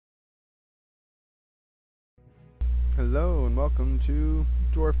Hello and welcome to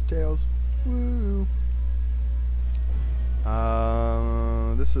Dwarf Tales. Woo!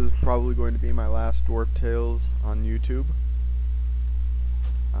 This is probably going to be my last Dwarf Tales on YouTube.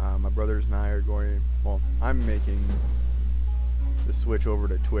 My brothers and I are going, well, I'm making the switch over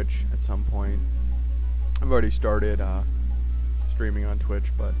to Twitch at some point. I've already started streaming on Twitch,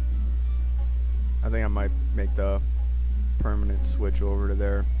 but I think I might make the permanent switch over to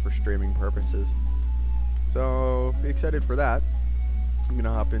there for streaming purposes. So be excited for that. I'm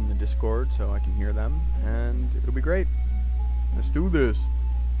gonna hop in the Discord so I can hear them, and it'll be great. Let's do this.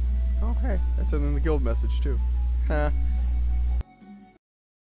 Oh hey, that's in the guild message too. Ha.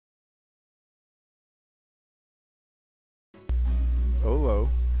 Hello.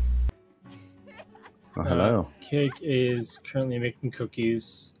 Oh, hello. Cake is currently making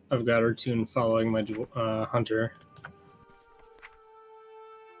cookies. I've got her toon following my hunter.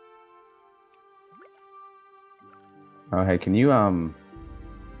 Oh, hey, can you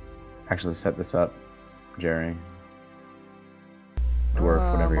actually set this up, Jerry?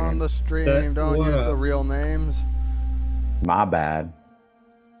 Dwarf, whatever I'm your on name. the stream. Set Don't what use up? the real names. My bad.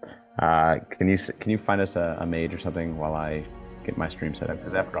 Can you find us a mage or something while I get my stream set up?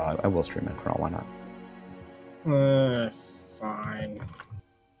 Because after all, I will stream after all. Why not? Fine.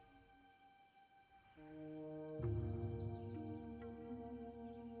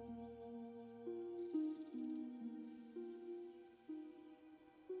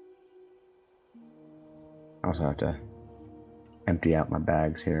 I also have to empty out my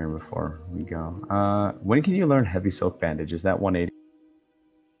bags here before we go. When can you learn heavy silk bandage? Is that 180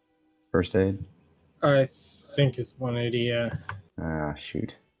 first aid? I think it's 180, yeah. Ah,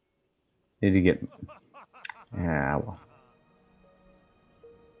 shoot. Need to get. Yeah, well.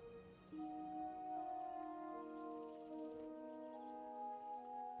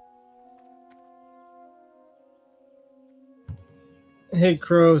 Hey,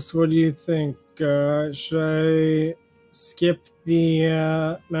 Kroos, what do you think? Should I skip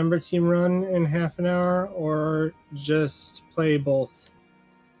the member team run in half an hour or just play both?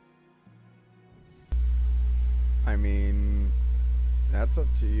 I mean, that's up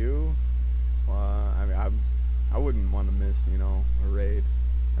to you. I mean, I wouldn't want to miss, you know, a raid.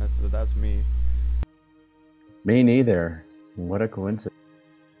 That's me. Me neither. What a coincidence.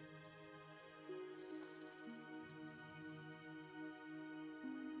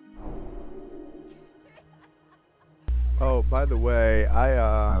 Oh, by the way,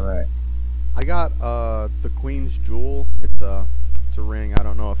 All right. I got the Queen's Jewel. It's a ring. I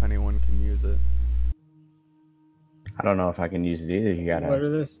don't know if anyone can use it. I don't know if I can use it either. You gotta. What are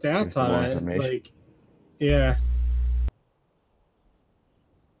the give stats some more on it? information. Like, yeah.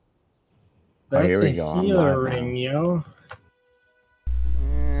 Oh, That's here we a go. I'm healer live now. ring, yo.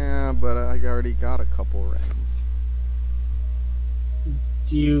 Yeah, but I already got a couple rings.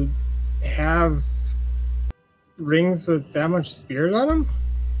 Do you have rings with that much spirit on them?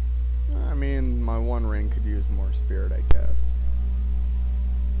 I mean, my one ring could use more spirit, I guess.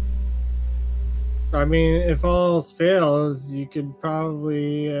 I mean, if all else fails, you could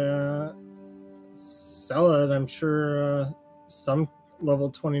probably sell it. I'm sure some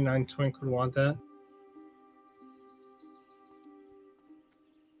level 29 twink would want that.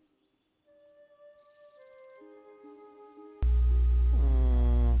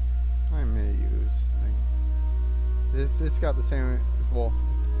 I may use. It's got the same. Well,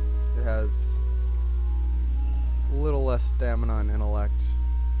 it has a little less stamina and intellect.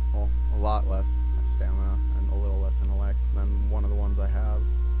 Well, a lot less stamina and a little less intellect than one of the ones I have.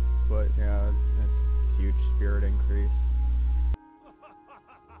 But yeah, it's a huge spirit increase.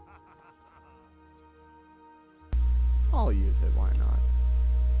 I'll use it. Why not?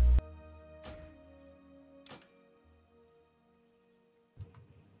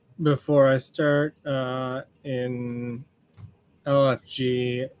 Before I start in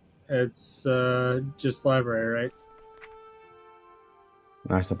LFG, it's just library, right?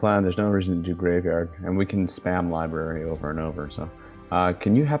 That's the plan. There's no reason to do graveyard, and we can spam library over and over. So,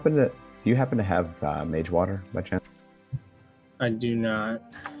 do you happen to have mage water by chance? I do not.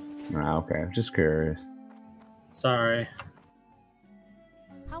 Ah, okay. Just curious. Sorry.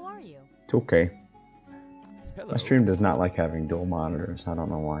 How are you? It's okay. Hello. My stream does not like having dual monitors. I don't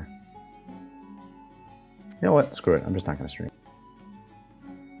know why. You know what? Screw it. I'm just not gonna stream.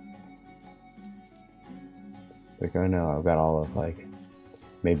 Like I know I've got all of like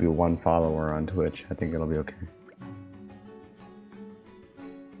maybe one follower on Twitch. I think it'll be okay.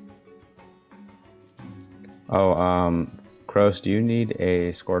 Oh, Kroos, do you need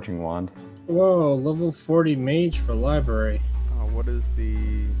a scorching wand? Whoa, level 40 mage for library. What is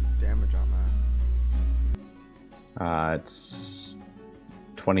the damage on It's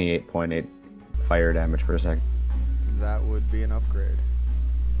 28.8 fire damage per second. That would be an upgrade.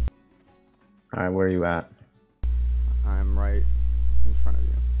 Alright, where are you at? I'm right in front of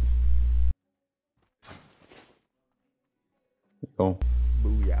you. Cool.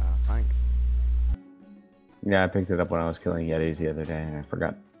 Booyah, thanks. Yeah, I picked it up when I was killing Yetis the other day and I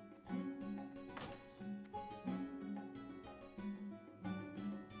forgot.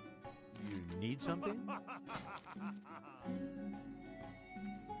 You need something?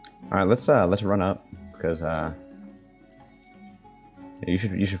 Alright, let's run up because you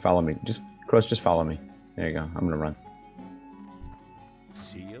should follow me. Cross, just follow me. There you go. I'm gonna run.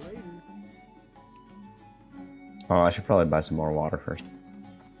 See you later. Oh, I should probably buy some more water first.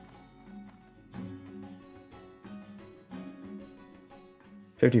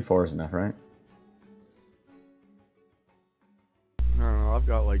 $54 is enough, right? I don't know, I've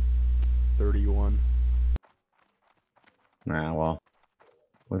got like 31. Nah, well,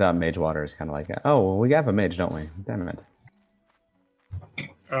 without mage water, it's kind of like, oh, well, we have a mage, don't we? Damn it.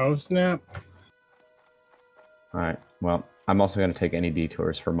 Oh, snap. Alright, well, I'm also going to take any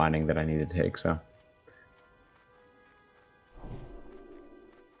detours for mining that I need to take, so.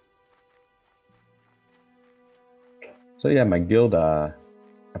 So yeah, my guild,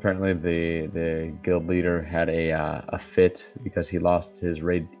 apparently the guild leader had a fit because he lost his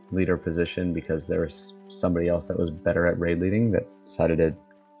raid leader position because there was somebody else that was better at raid leading that decided to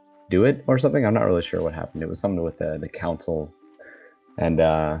do it or something. I'm not really sure what happened. It was something with the council, and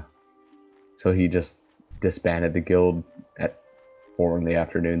so he just disbanded the guild at 4 in the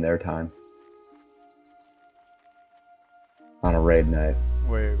afternoon their time on a raid night.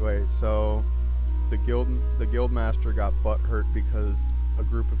 Wait, so the guild master got butthurt because a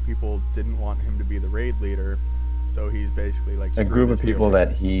group of people didn't want him to be the raid leader, so he's basically like A group of screwed his people guild.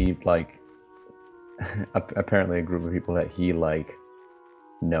 that he like apparently a group of people that he like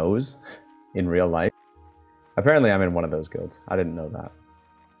knows in real life. Apparently I'm in one of those guilds. I didn't know that.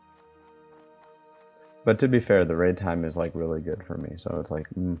 But to be fair, the raid time is like really good for me, so it's like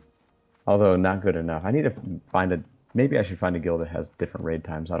although not good enough. I need to find maybe I should find a guild that has different raid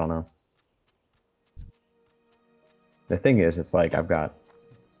times. I don't know. The thing is, it's like I've got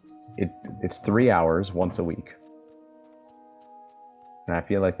it's 3 hours once a week. And I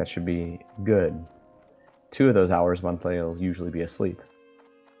feel like that should be good. 2 of those hours monthly will usually be asleep.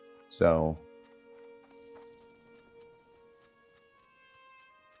 So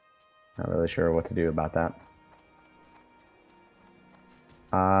not really sure what to do about that.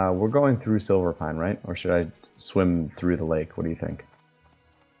 We're going through Silverpine, right? Or should I swim through the lake? What do you think?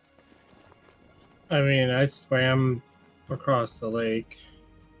 I mean, I swam across the lake.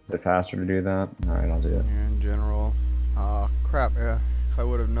 Is it faster to do that? Alright, I'll do it. Yeah, in general. Crap, yeah. If I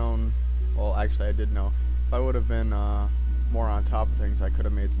would have known, well, actually I did know. If I would have been more on top of things, I could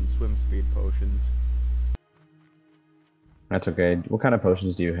have made some swim speed potions. That's okay. What kind of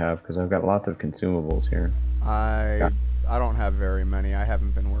potions do you have? Because I've got lots of consumables here. I don't have very many. I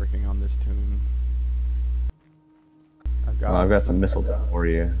haven't been working on this toon. I've got some mistletoe for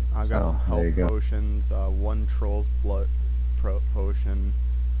you. I've got some health potions, 1 troll's blood potion,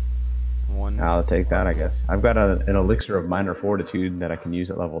 1... I'll take that, I guess. I've got an elixir of minor fortitude that I can use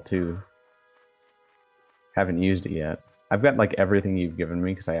at level 2. Haven't used it yet. I've got like everything you've given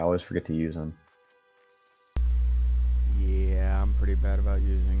me because I always forget to use them. Yeah, I'm pretty bad about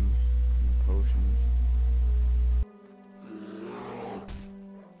using potions.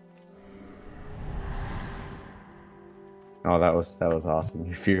 Oh, that was awesome.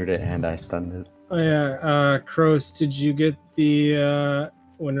 You feared it and I stunned it. Oh yeah, Kroos, did you get the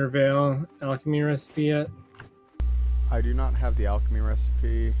Winter Veil alchemy recipe yet? I do not have the alchemy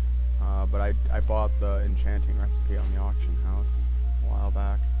recipe, but I bought the enchanting recipe on the auction house a while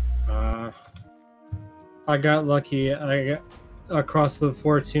back. I got lucky. I got across the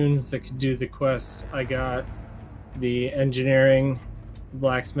 4 toons that could do the quest. I got the engineering,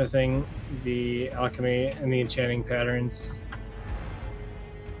 blacksmithing, the alchemy, and the enchanting patterns.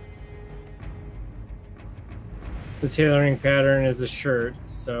 The tailoring pattern is a shirt,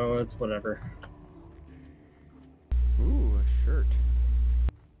 so it's whatever. Ooh, a shirt.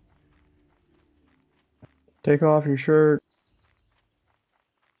 Take off your shirt.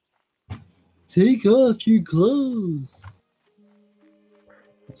 Take off your clothes.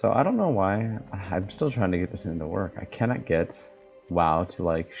 So I don't know why. I'm still trying to get this into work. I cannot get WoW to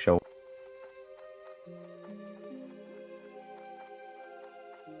like show.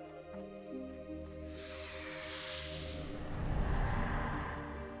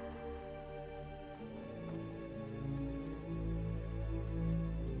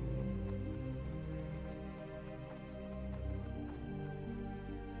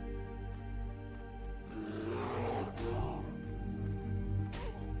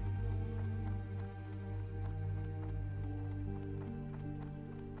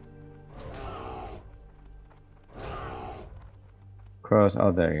 Crows.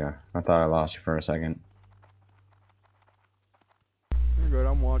 Oh, there you are. I thought I lost you for a second. You're good.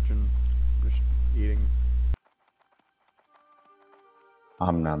 I'm watching. Just eating.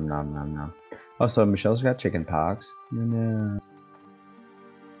 Nom nom nom nom. Oh, so Michelle's got chicken pox. No.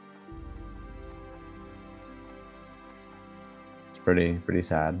 It's pretty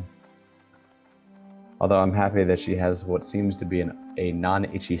sad. Although I'm happy that she has what seems to be a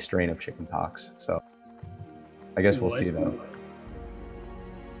non-itchy strain of chicken pox. So I guess we'll see though.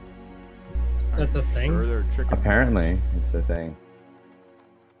 That's a thing? Sure, they're chicken. Apparently, it's a thing.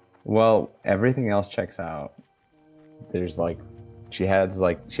 Well, everything else checks out. There's like, she had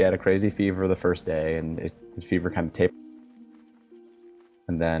a crazy fever the first day, and the fever kind of tapered.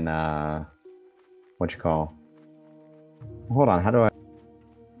 And then, what you call? Hold on, how do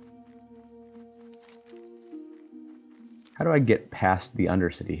I get past the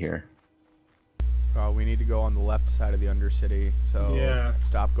Undercity here? We need to go on the left side of the Undercity, so Yeah.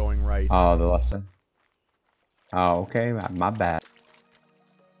 stop going right. Oh, the left side. Oh, okay, my bad.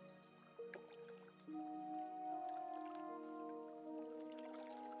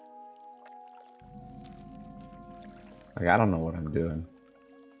 Like, I don't know what I'm doing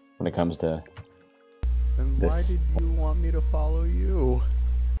when it comes to Then why this. did you want me to follow you?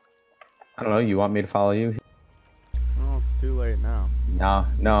 I don't know, you want me to follow you? Well, it's too late now.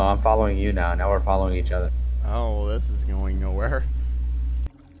 No, I'm following you now. Now we're following each other. Oh, well, this is going nowhere.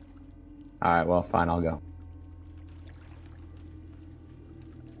 Alright, well, fine, I'll go.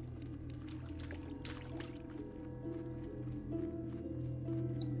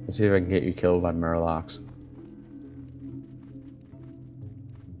 Let's see if I can get you killed by Murlocs.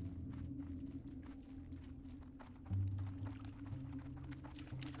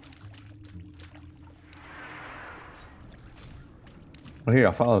 Well, here,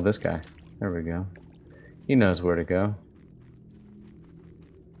 I'll follow this guy. There we go. He knows where to go.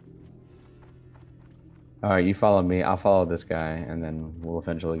 Alright, you follow me, I'll follow this guy, and then we'll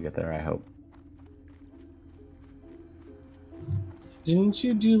eventually get there, I hope. Didn't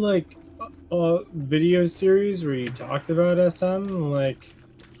you do like a video series where you talked about SM? Like,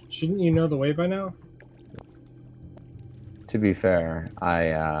 shouldn't you know the way by now? To be fair,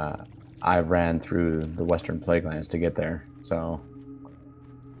 I ran through the Western Plaguelands to get there, so...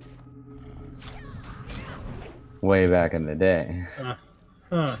 Way back in the day.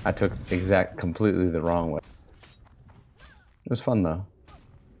 Huh. I took completely the wrong way. It was fun though.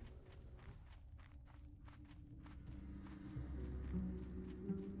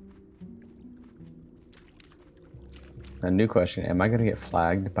 A new question, am I gonna get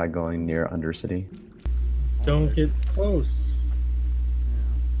flagged by going near Undercity? Don't get close.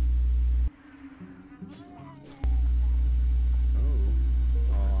 Oh.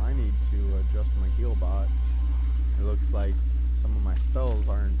 Well, I need to adjust my heal bot. It looks like some of my spells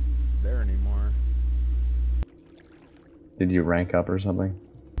aren't there anymore. Did you rank up or something?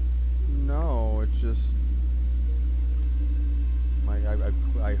 No, it's just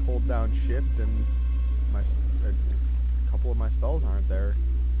I hold down shift and a couple of my spells aren't there.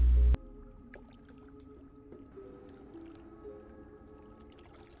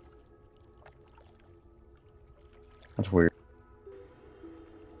 That's weird.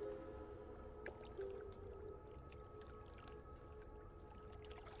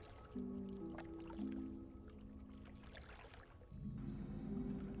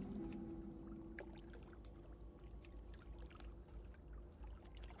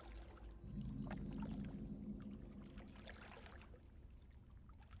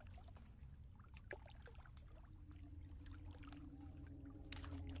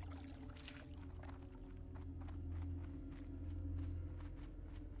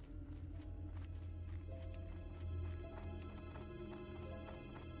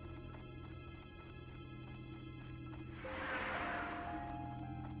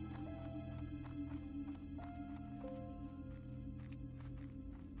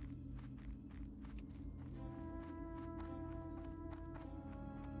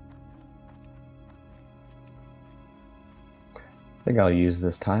 I think I'll use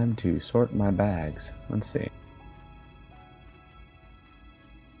this time to sort my bags. Let's see.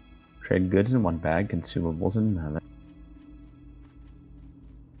 Trade goods in one bag, consumables in another.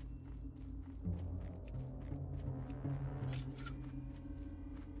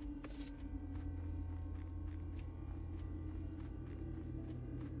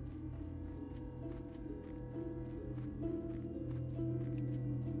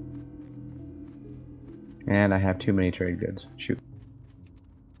 And I have too many trade goods. Shoot.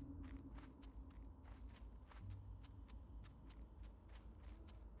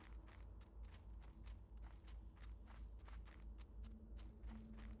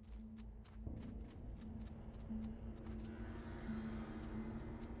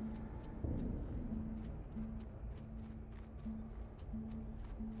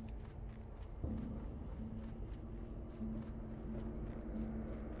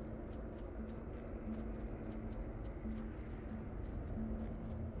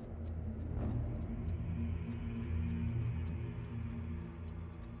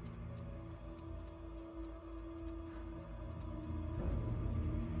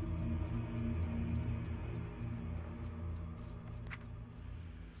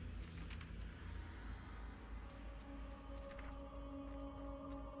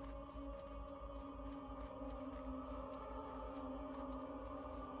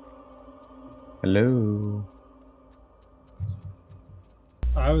 Hello.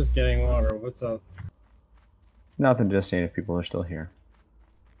 I was getting water. What's up? Nothing, just seeing if people are still here.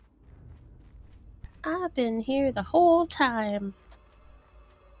 I've been here the whole time.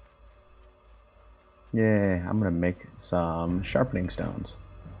 Yeah, I'm gonna make some sharpening stones.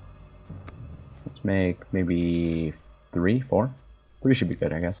 Let's make maybe 3, 4. 3 should be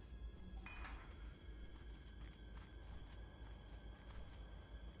good, I guess.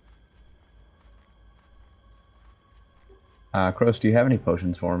 Kroos, do you have any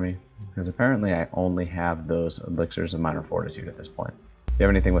potions for me? Because apparently I only have those elixirs of minor fortitude at this point. Do you have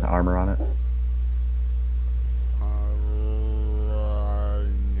anything with armor on it?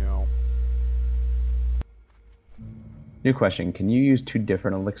 No. New question, can you use 2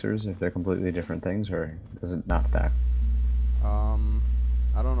 different elixirs if they're completely different things, or does it not stack?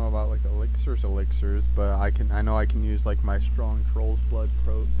 I don't know about like elixirs, but I know I can use like my strong troll's blood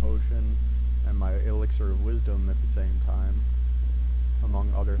potion and my elixir of wisdom at the same time,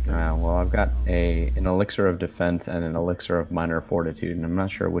 among other things. Well, I've got an elixir of defense and an elixir of minor fortitude, and I'm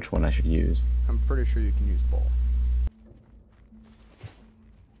not sure which one I should use. I'm pretty sure you can use both.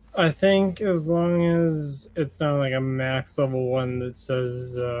 I think as long as it's not like a max level one that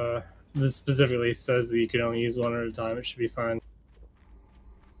says that specifically says that you can only use one at a time, it should be fine.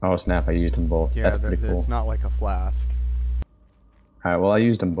 Oh snap, I used them both. Yeah, That's pretty cool. it's not like a flask. Alright, well I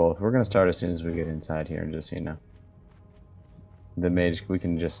used them both. We're gonna start as soon as we get inside here, just so you know. The mage, we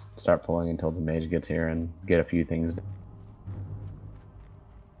can just start pulling until the mage gets here and get a few things done.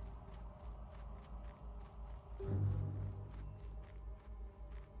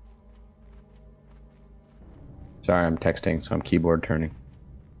 Sorry, I'm texting, so I'm keyboard turning.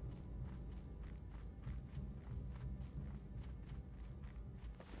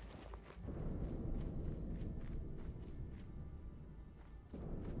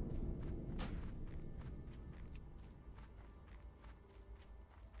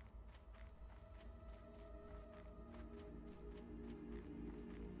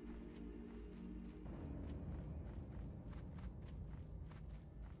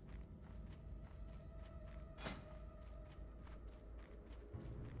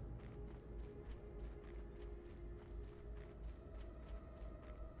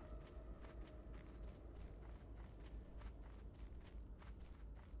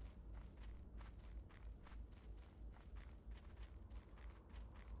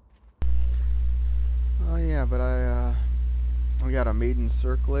 Oh yeah, but we got a maiden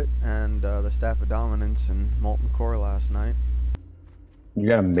circlet and the staff of dominance and molten core last night. You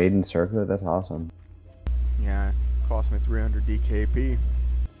got a maiden circlet? That's awesome. Yeah, it cost me 300 DKP.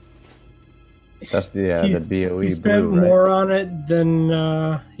 That's the BOE He spent blue, right? more on it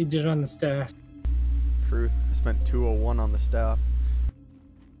than he did on the staff. Truth, I spent 201 on the staff.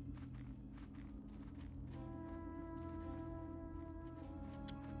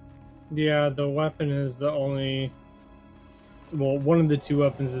 Yeah, the weapon is the only... Well, one of the 2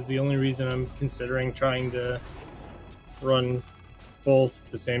 weapons is the only reason I'm considering trying to run both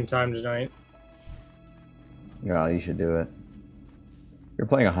at the same time tonight. Yeah, you should do it. You're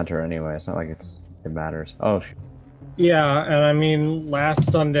playing a hunter anyway, it's not like it matters. Oh, Yeah, and I mean,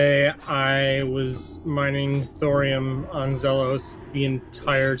 last Sunday I was mining thorium on Zelos the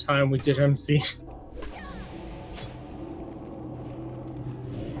entire time we did MC.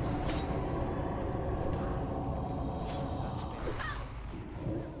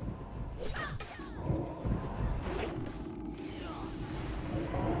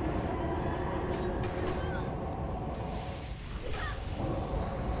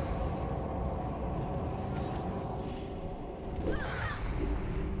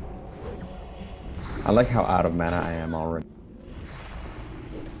 I like how out of mana I am already.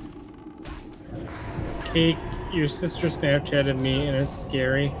 Cake, your sister Snapchatted me and it's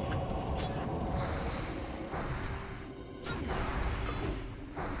scary.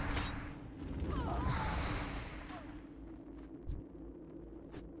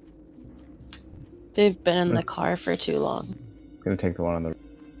 They've been in the car for too long. I'm gonna take the one on the...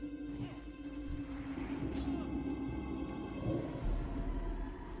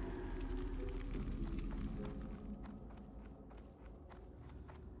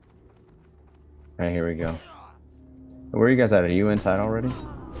 Alright, here we go. Where are you guys at? Are you inside already?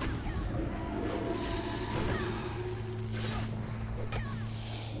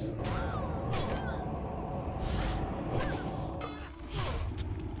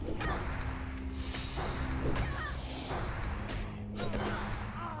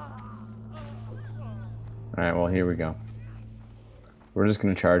 Alright, well here we go. We're just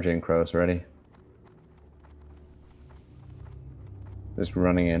gonna charge in, Kroos. Ready? Just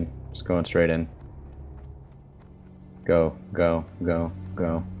running in. Just going straight in. Go, go, go,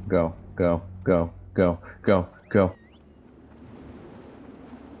 go, go, go, go, go, go, go.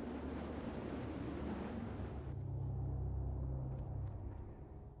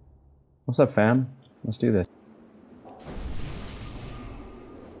 What's up, fam? Let's do this.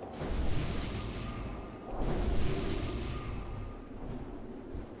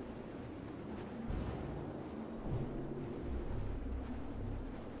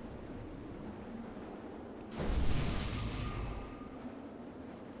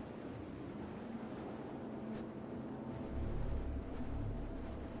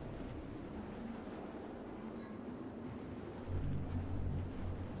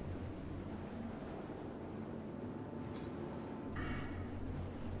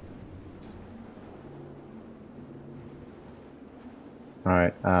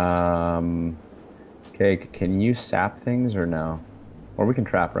 Alright, okay, can you sap things or no? Or we can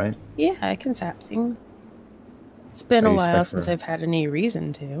trap, right? Yeah, I can sap things. It's been What do a you while expect since for- I've had any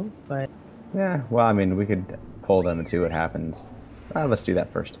reason to, but Yeah, well, I mean, we could pull them and see what happens. Let's do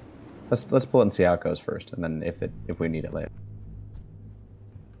that first. Let's pull it and see how it goes first, and then if we need it later.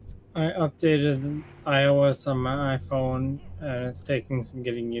 I updated iOS on my iPhone, and it's taking some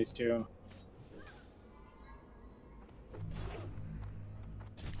getting used to.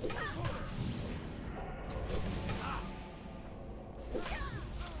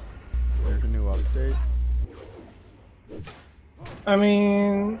 There's a new update. I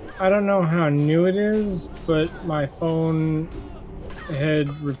mean, I don't know how new it is, but my phone had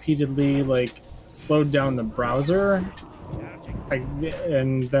repeatedly like slowed down the browser.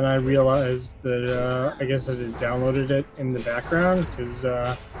 And then I realized that I guess I had downloaded it in the background because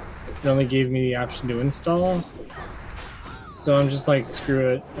it only gave me the option to install. So I'm just like, screw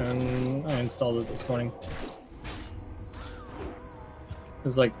it, and I installed it this morning. It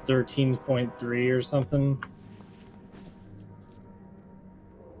was like 13.3 or something.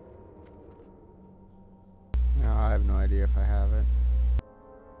 No, I have no idea if I have it.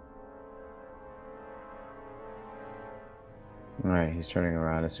 Alright, he's turning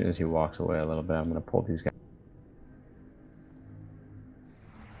around. As soon as he walks away a little bit, I'm gonna pull these guys.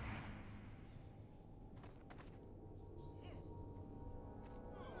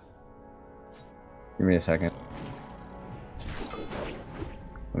 Give me a second.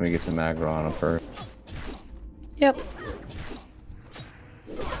 Let me get some aggro on him first. yep.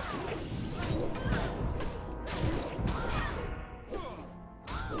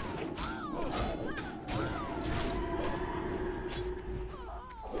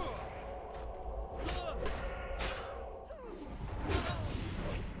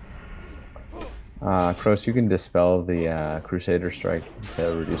 Kroos, you can dispel the Crusader strike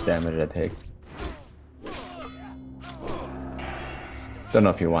to reduce damage I take. Don't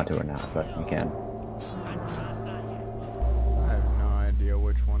know if you want to or not, but you can. I have no idea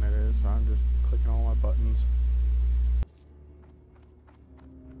which one it is, so I'm just clicking all my buttons.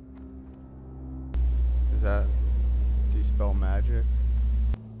 Is that dispel magic?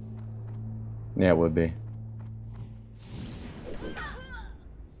 Yeah, it would be.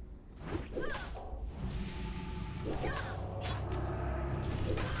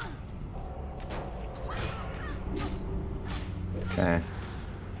 Okay.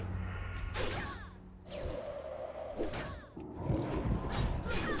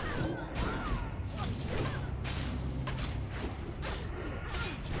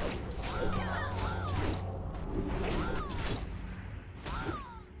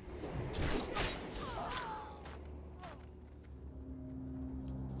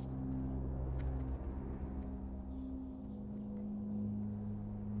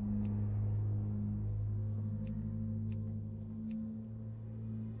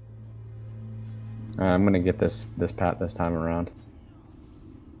 I'm gonna get this pat this time around.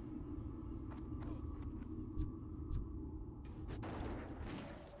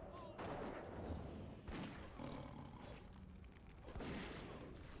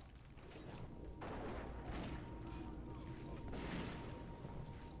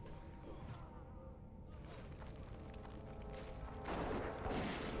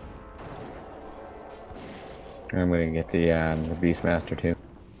 I'm gonna get the Beastmaster too.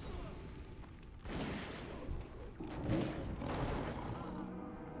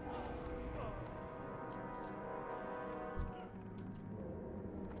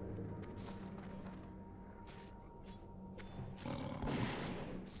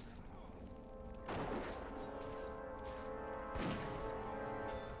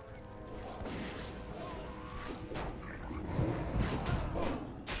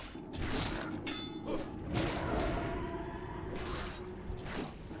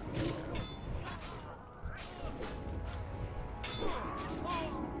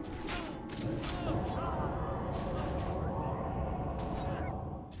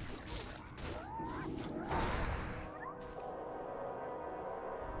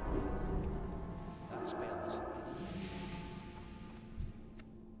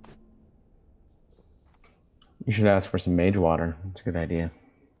 You should ask for some mage water. That's a good idea.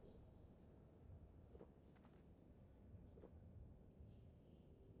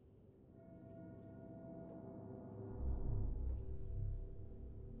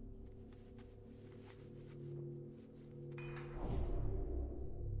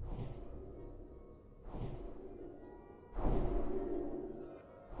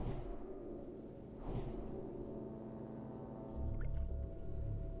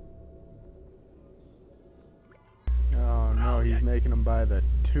 Oh no, he's making them by the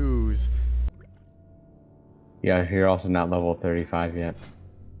twos. Yeah, you're also not level 35 yet.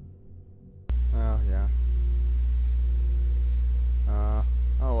 Oh yeah. Oh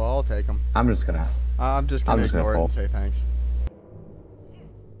well, I'll take them. I'm just gonna ignore it pull. and say thanks.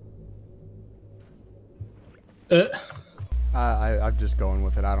 I'm just going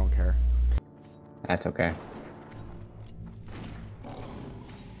with it. I don't care. That's okay.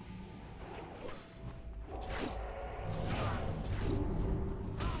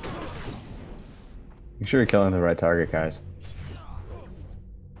 Make sure you're killing the right target, guys.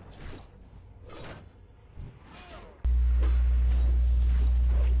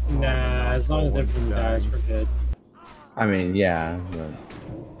 Nah, as long as everyone dies, we're good. I mean, yeah, but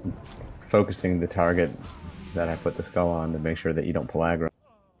focusing the target that I put the skull on to make sure that you don't pull aggro.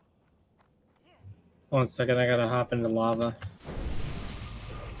 1 second, I gotta hop into lava.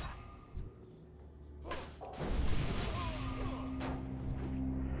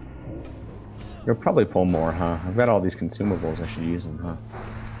 You'll probably pull more, huh? I've got all these consumables, I should use them, huh?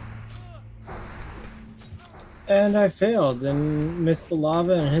 And I failed and missed the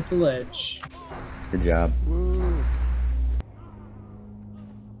lava and hit the ledge. Good job. Woo.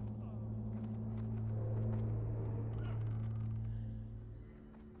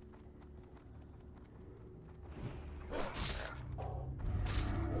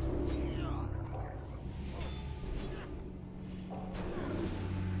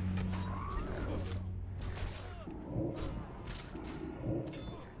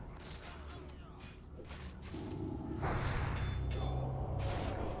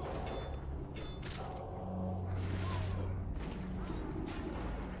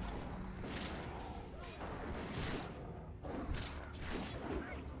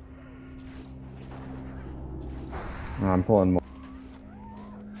 Oh, I'm pulling more.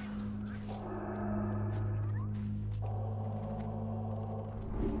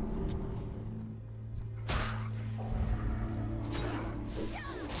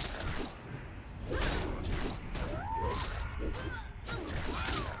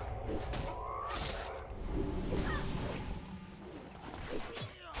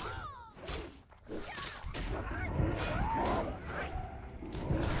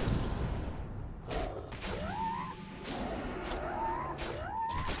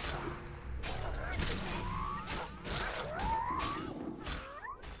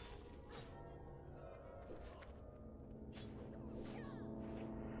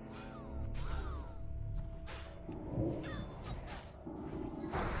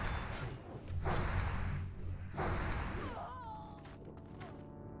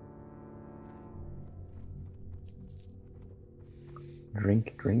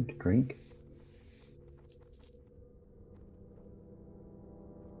 Drink, drink, drink.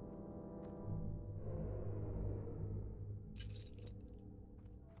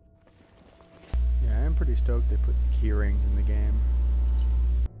 Yeah, I'm pretty stoked they put the key rings in the game.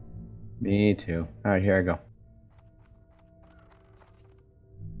 Me too. Alright, here I go.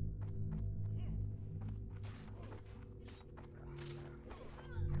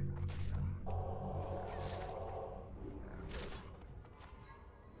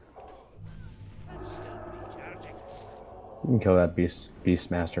 You can kill that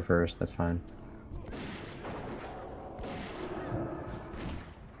beast master first, that's fine.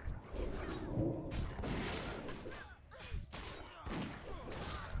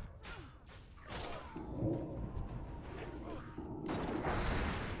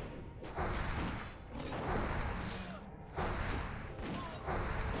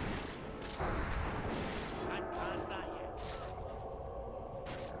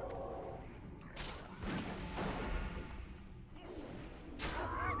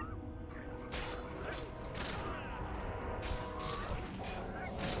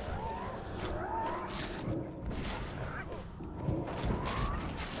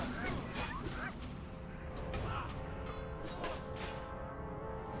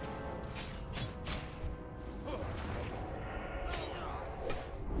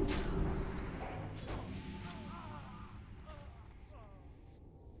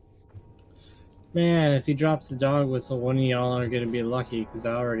 Man, if he drops the dog whistle, one of y'all are gonna be lucky, because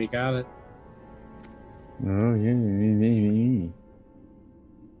I already got it. Oh, yeah.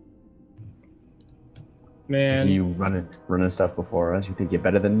 Man, You running stuff before us. You think you're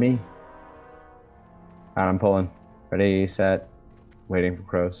better than me? I'm pulling. Ready, set. Waiting for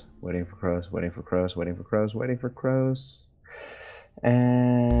crows. Waiting for crows. Waiting for crows. Waiting for crows. Waiting for crows.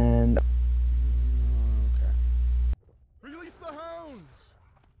 And Okay. Release the hounds!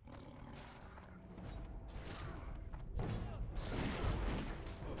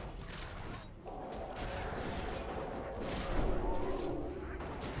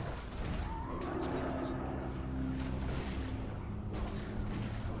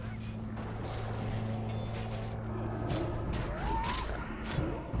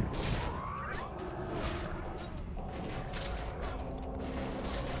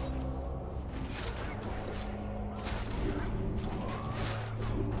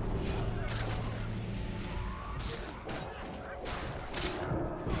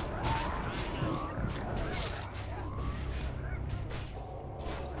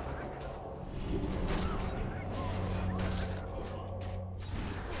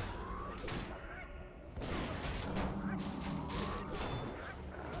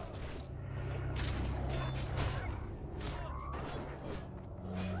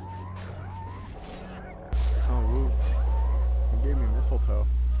 Oh, woo. He gave me mistletoe.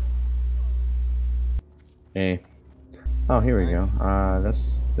 hey. Oh, here we go.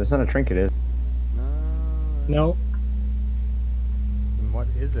 That's not a trinket, is it? No. nope. And what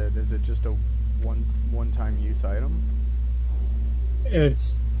is it? Is it just a one-time use item?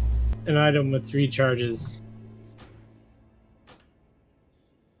 It's an item with 3 charges.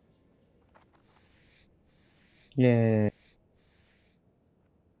 Yay.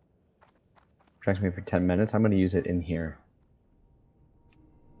 Tracks me for 10 minutes. I'm going to use it in here.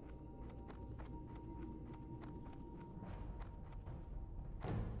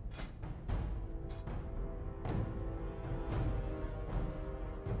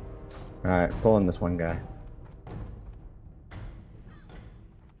 Alright, pulling this one guy.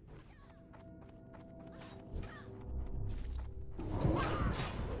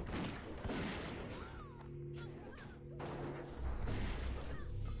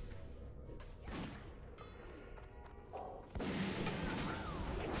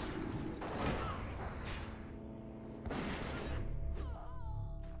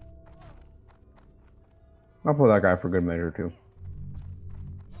 I'll pull that guy for good measure too.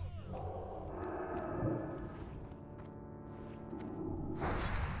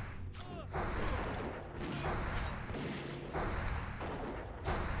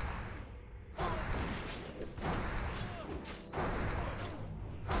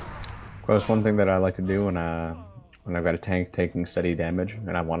 Of course, one thing that I like to do when I've got a tank taking steady damage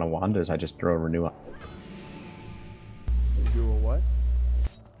and I want a wand is I just throw a renew on. You do a what?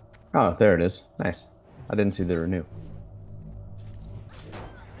 Oh, there it is. Nice. I didn't see the renew.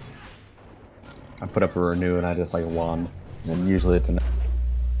 I put up a renew and I just like wand, and usually it's enough. Oh,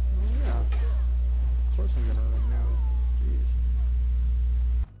 yeah. Of course I'm gonna renew. Jeez.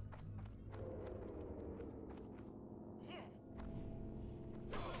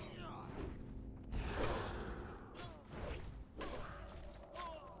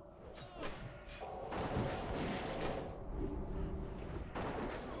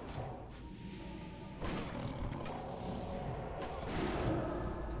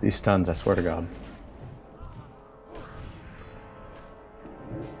 These stuns, I swear to God.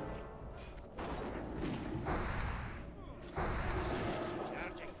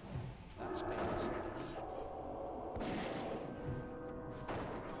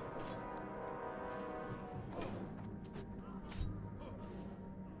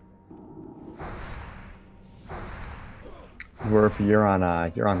 Dwarf, you're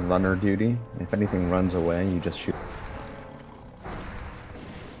on runner duty. If anything runs away, you just shoot.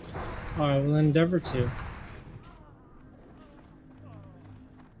 I will endeavor to.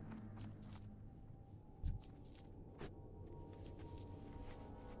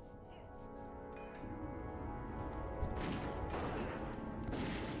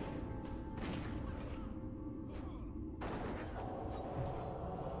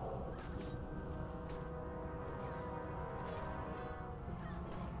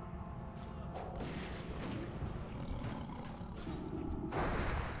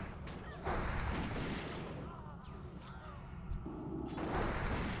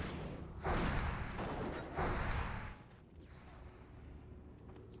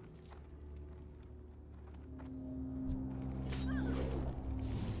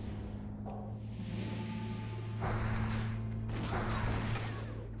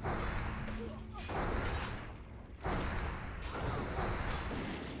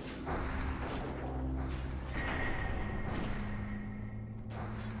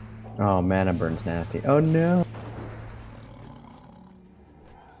 Oh, mana burn's nasty. Oh no!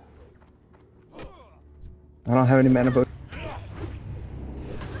 I don't have any mana potions.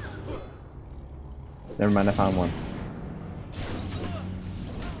 Never mind, I found one.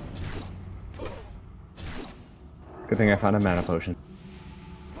 Good thing I found a mana potion.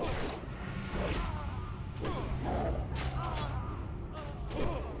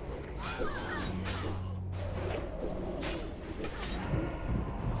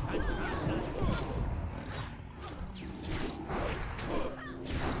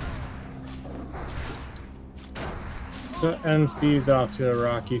 So MC's off to a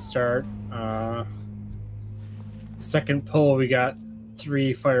rocky start. Second pull, we got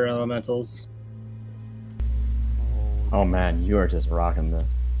 3 fire elementals. Oh man, you are just rocking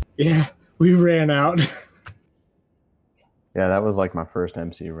this. Yeah, we ran out. Yeah, that was like my first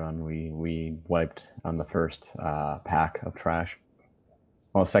MC run. We wiped on the first pack of trash.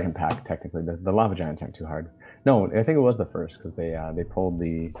 Well, second pack technically. The lava giants aren't too hard. No, I think it was the first because they pulled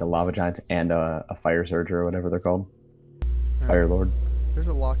the lava giants and a fire surger or whatever they're called. Yeah. Fire lord. There's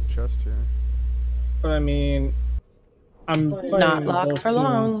a locked chest here. But I mean, I'm Not playing locked both for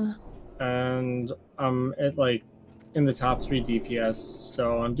long. teams, and I'm at like in the top 3 DPS,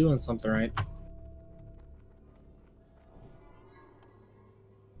 so I'm doing something right.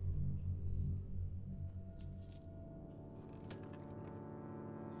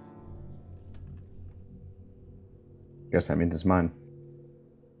 Guess that means it's mine.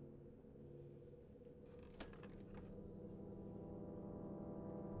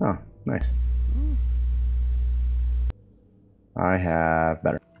 Oh, nice. I have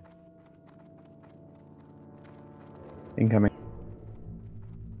better. Incoming.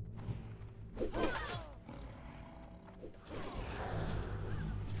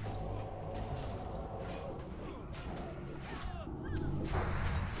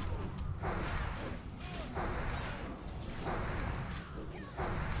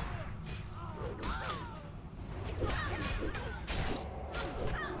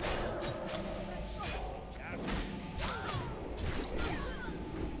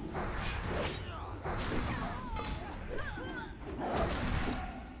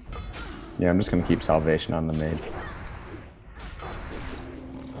 Yeah, I'm just gonna keep salvation on the maid.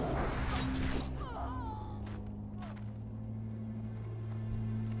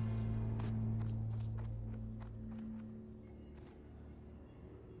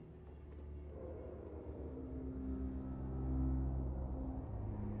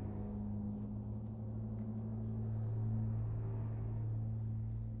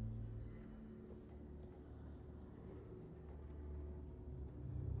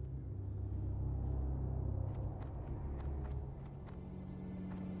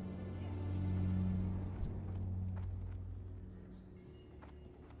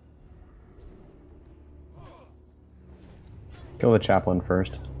 Kill the chaplain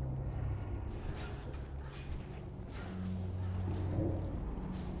first.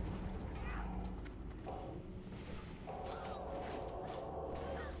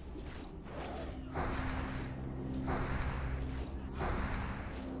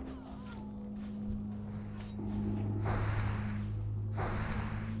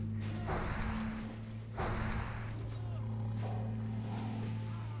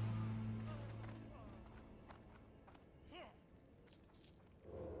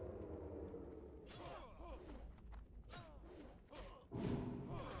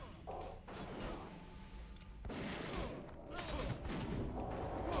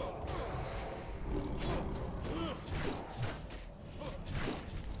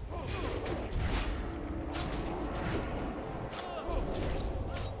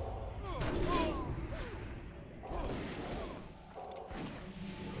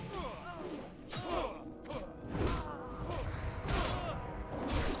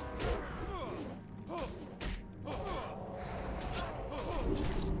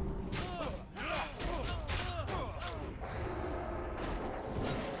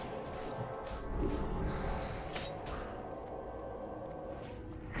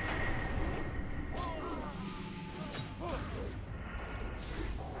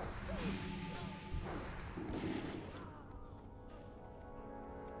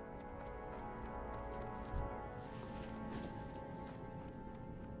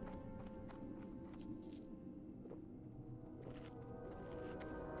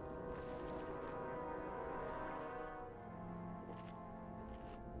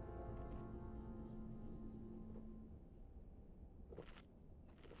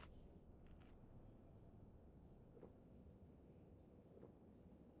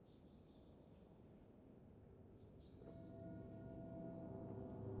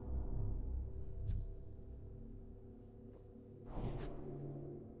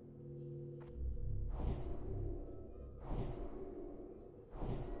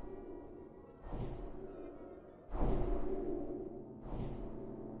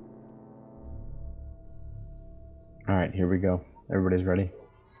 Alright, here we go. Everybody's ready.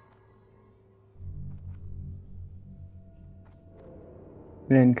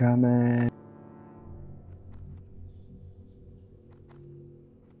 Incoming.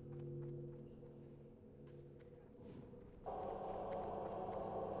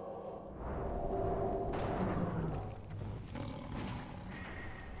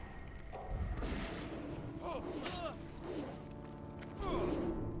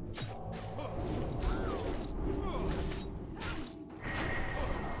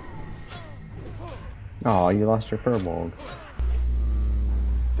 Oh, you lost your furbolg.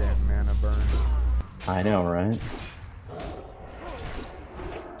 Dead mana burn. I know, right?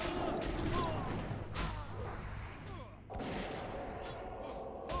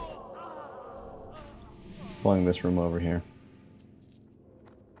 Pulling this room over here.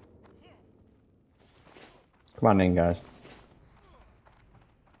 Come on in, guys.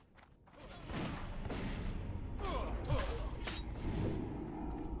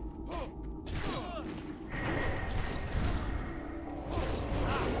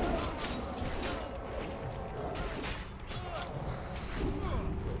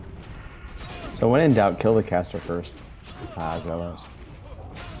 So when in doubt, kill the caster first. Zelos.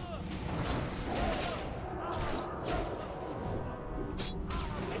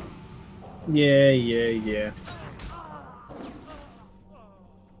 Yeah.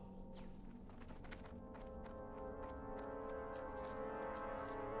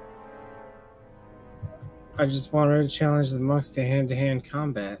 I just wanted to challenge the monks to hand-to-hand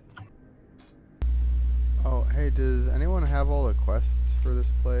combat. Oh, hey, does anyone have all the quests for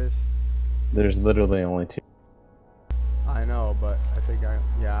this place? There's literally only 2. I know, but I think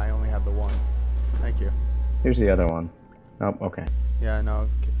I only have the one. Thank you. Here's the other one. Oh, okay. Yeah, no,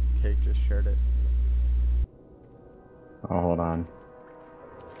 Cake just shared it. Oh, hold on.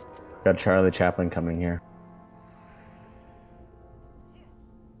 Got Charlie Chaplin coming here.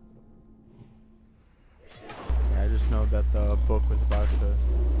 Yeah, I just know that the book was about to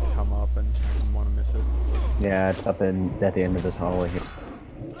come up and I didn't want to miss it. Yeah, it's up at the end of this hallway here.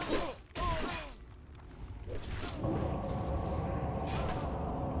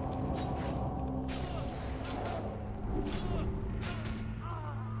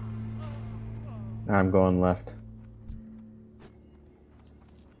 I'm going left.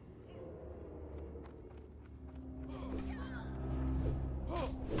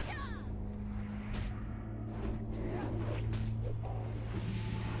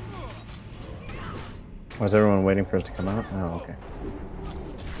 Was everyone waiting for us to come out? Oh, okay.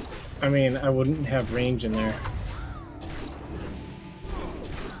 I mean, I wouldn't have range in there.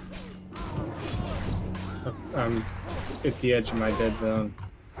 I'm at the edge of my dead zone.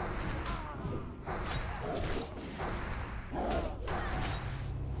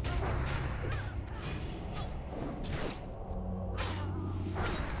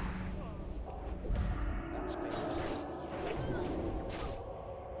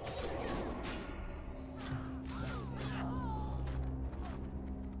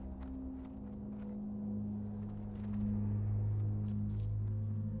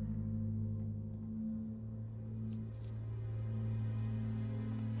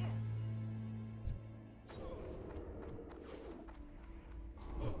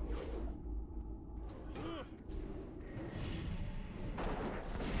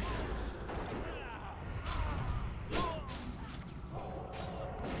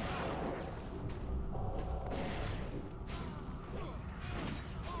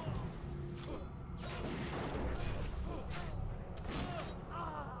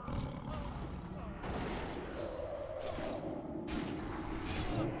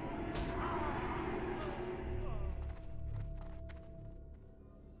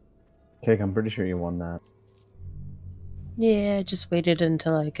 Cake, I'm pretty sure you won that. Yeah, I just waited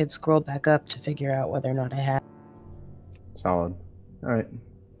until I could scroll back up to figure out whether or not I had. Solid. Alright.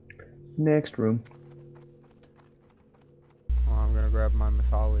 Next room. Well, I'm gonna grab my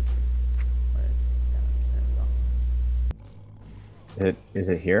mythology. Wait, yeah, there you go. Is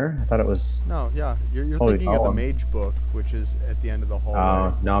it here? I thought it was... No, yeah, you're Holy- thinking of the oh, mage book, which is at the end of the hallway.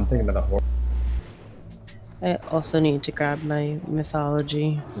 Oh, no, I'm thinking about the horse. I also need to grab my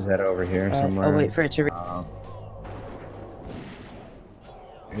mythology. Is that over here somewhere? I'll wait for it to.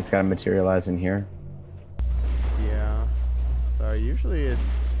 It's gotta materialize in here. Yeah. So usually it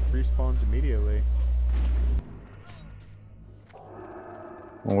respawns immediately.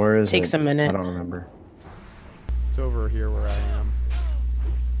 Where is it? Takes a minute. I don't remember. It's over here where I am.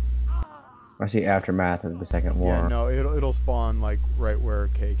 I see aftermath of the second war. Yeah, no, it'll spawn like right where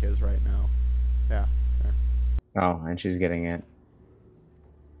Cake is right now. Yeah. There. Oh, and she's getting it.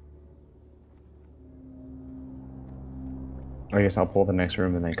 I guess I'll pull the next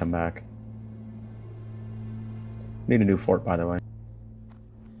room and then come back. Need a new fort, by the way.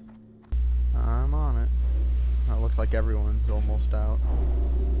 I'm on it. It looks like everyone's almost out.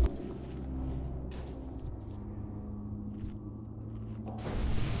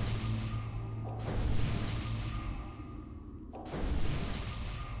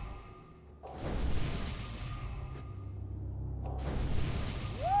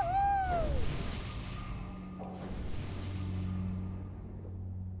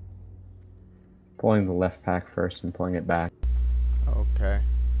 Pulling the left pack first and pulling it back. Okay.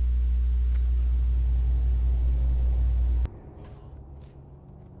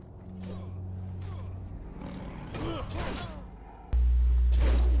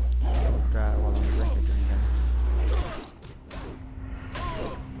 That while I'm drinking.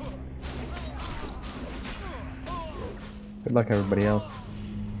 Good luck, everybody else.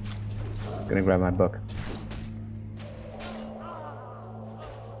 Gonna grab my book.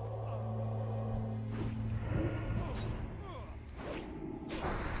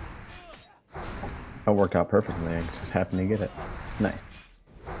 That worked out perfectly. I just happened to get it. Nice.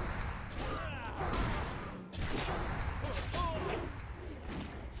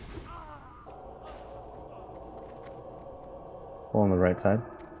 Pull on the right side.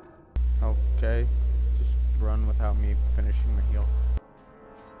 Okay. Just run without me finishing the heal.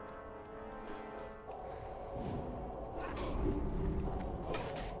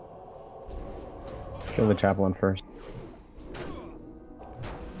 Kill the chaplain first.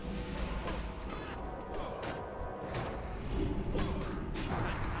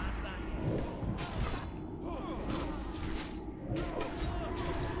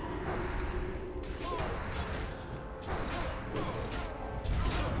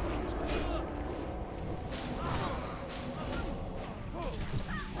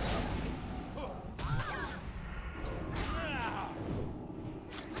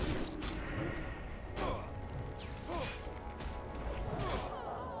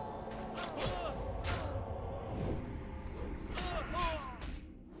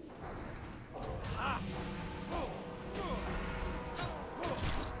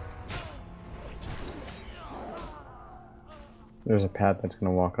 There's a path that's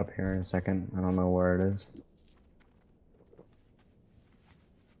gonna walk up here in a second. I don't know where it is.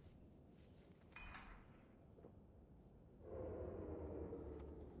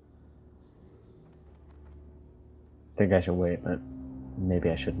 I think I should wait, but maybe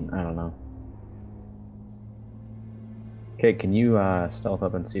I shouldn't. I don't know. Okay, can you stealth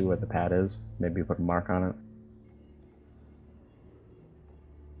up and see where the pad is? Maybe put a mark on it.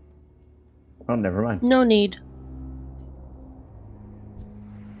 Oh, never mind. No need.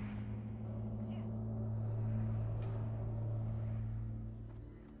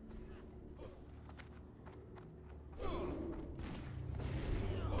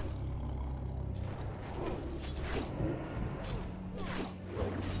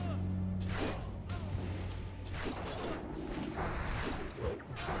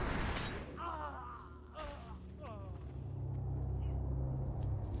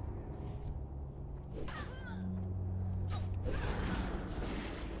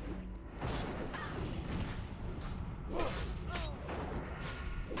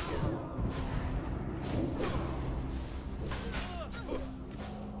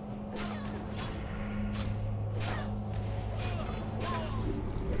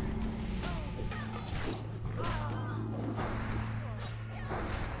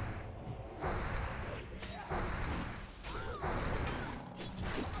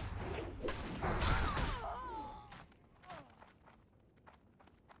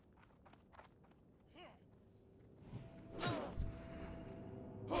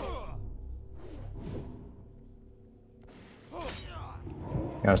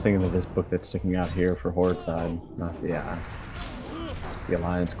 Yeah, I was thinking of this book that's sticking out here for Horde side, not the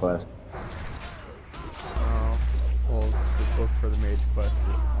Alliance quest. Oh, well, the book for the mage quest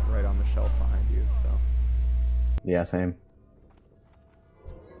is right on the shelf behind you, so. Yeah, same.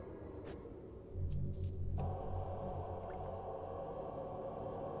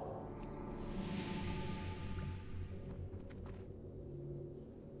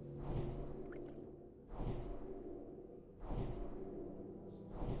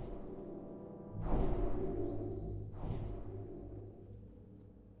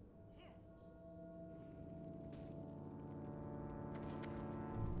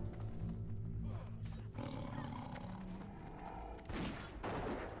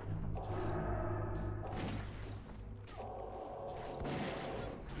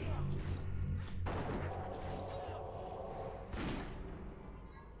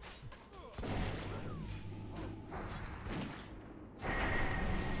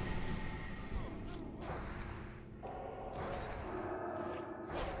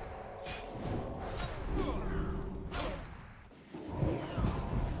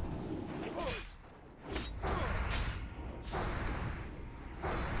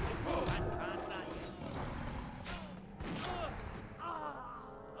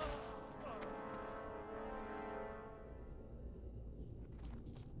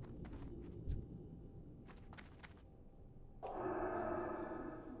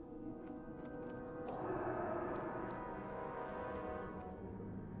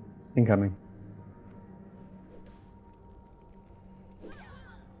 Incoming.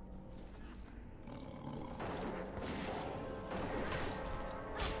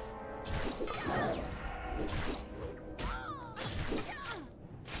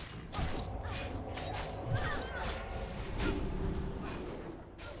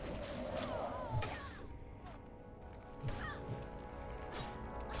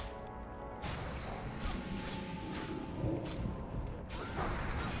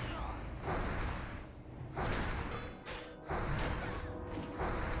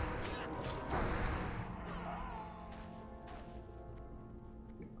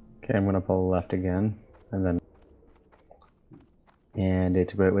 Okay, I'm gonna pull left again, and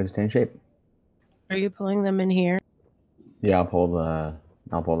it's a great way to stay in shape. Are you pulling them in here? Yeah, I'll pull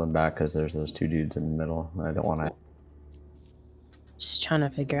them back because there's those two dudes in the middle. I don't want to. Just trying to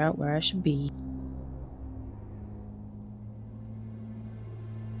figure out where I should be.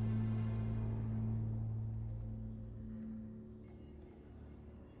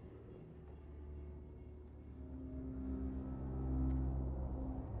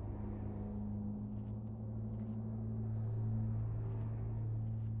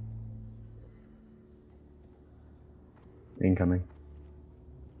 Incoming.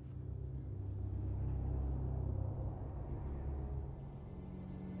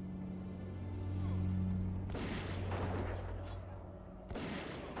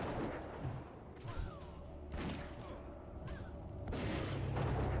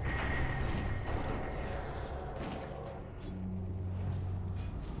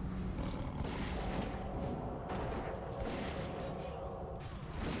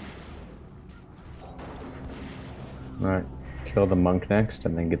 Alright, kill the monk next,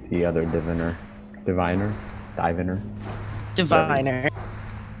 and then get the other diviner. Diviner?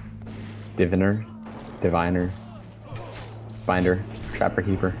 Finder, Trapper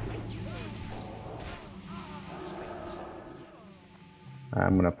Keeper.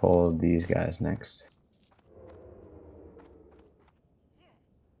 I'm gonna pull these guys next.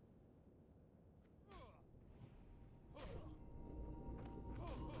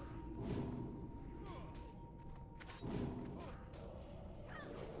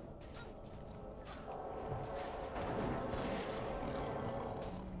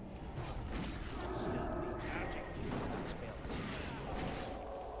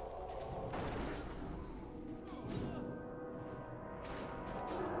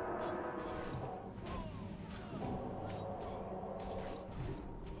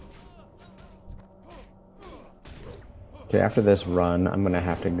 Okay, after this run, I'm gonna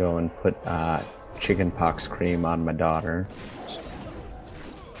have to go and put chickenpox cream on my daughter.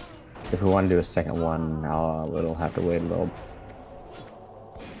 If we want to do a second one, it'll have to wait a little.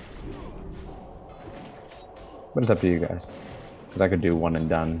 But it's up to you guys, because I could do one and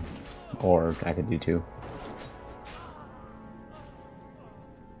done, or I could do two.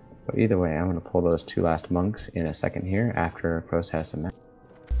 But either way, I'm gonna pull those two last monks in a second here after Crows has some.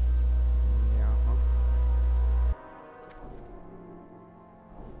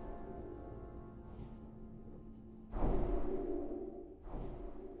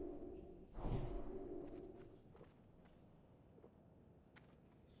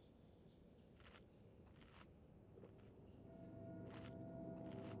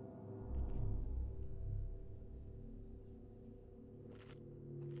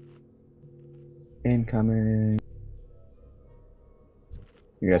 Incoming.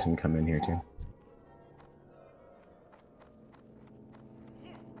 You guys can come in here too.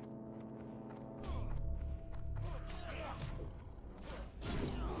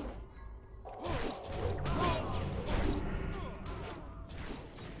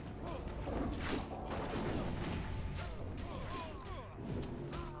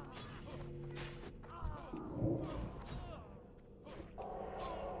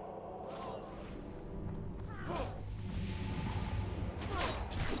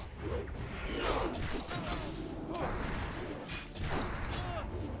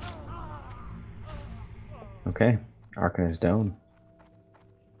 Okay, Arcan is down.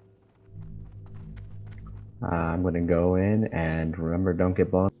 I'm gonna go in and remember, don't get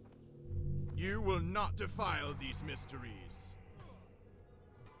blown. You will not defile these mysteries.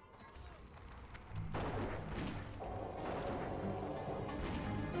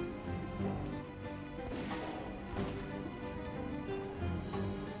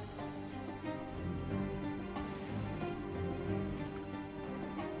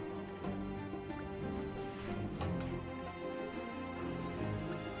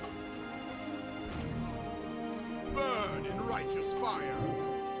 Burn in righteous fire.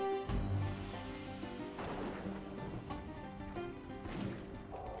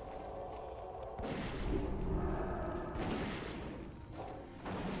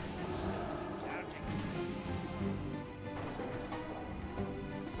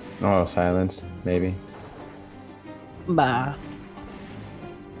 Oh, silenced, maybe. Bah.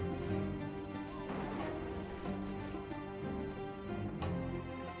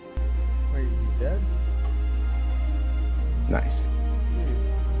 Wait, he's dead? Nice.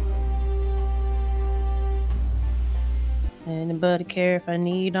 Anybody care if I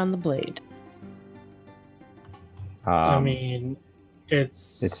need on the blade? I mean,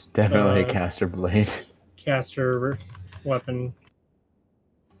 it's definitely a caster blade. caster weapon.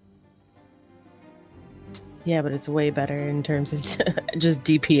 Yeah, but it's way better in terms of just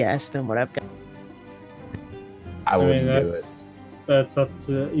DPS than what I've got. I I wouldn't mean, do it. that's up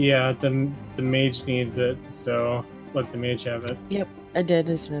to the mage needs it, so let the mage have it. Yep, I did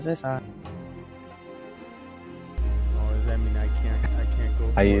as soon as I saw it. Oh, does that mean I can't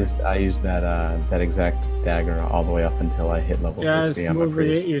go for it? I used that exact dagger all the way up until I hit level Guys, 60 come on my over to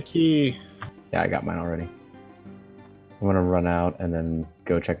priest. get your key. Yeah, I got mine already. I'm gonna run out and then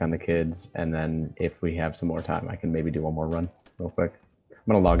go check on the kids, and then if we have some more time, I can maybe do one more run real quick. I'm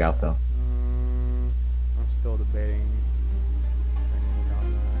gonna log out though. I'm still debating. I need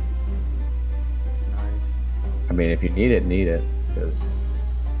on that. It's nice. I mean, if you need it, because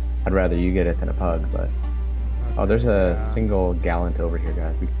I'd rather you get it than a pug. But oh, there's a single gallant over here,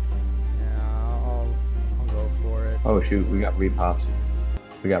 guys. Yeah, I'll go for it. Oh shoot, we got repops.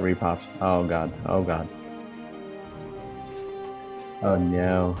 We got repops. Oh god. Oh god. Oh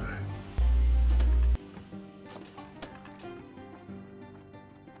no.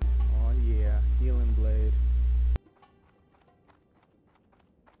 Oh yeah, healing blade.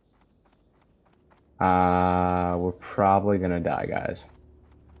 We're probably gonna die, guys.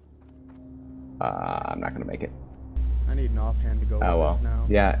 I'm not gonna make it. I need an offhand to go with Oh well. this now.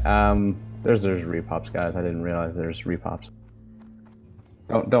 Yeah. There's repops, guys. I didn't realize there's repops.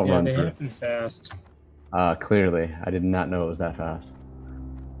 Don't Yeah, run they through. happen fast. Clearly, I did not know it was that fast.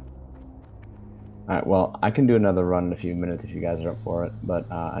 Alright, well, I can do another run in a few minutes if you guys are up for it, but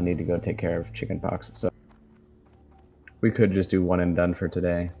I need to go take care of chickenpox, so we could just do one and done for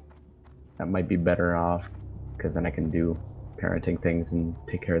today. That might be better off, because then I can do parenting things and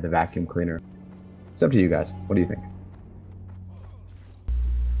take care of the vacuum cleaner. It's up to you guys. What do you think?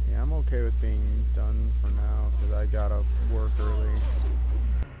 Yeah, I'm okay with being done for now because I gotta work early.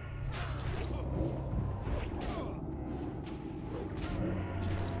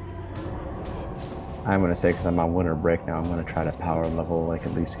 I'm going to say, because I'm on winter break now, I'm going to try to power level like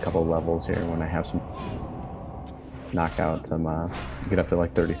at least a couple levels here when I have some knockouts. Get up to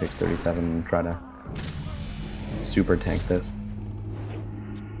like 36, 37 and try to super tank this.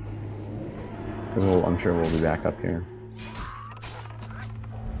 Because I'm sure we'll be back up here.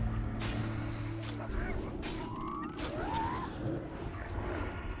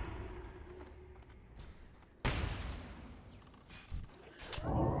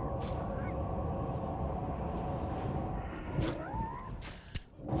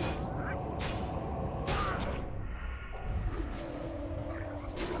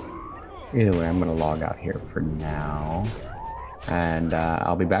 Either way, I'm going to log out here for now. And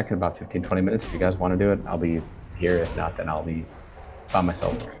I'll be back in about 15-20 minutes. If you guys want to do it, I'll be here. If not, then I'll be by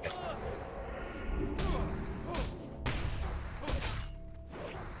myself.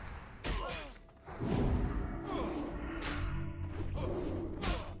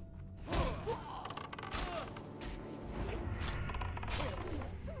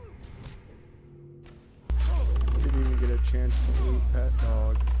 Didn't even get a chance to loot that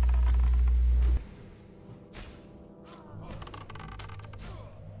dog.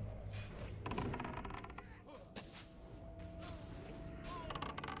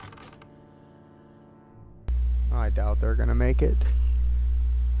 I doubt they're gonna make it.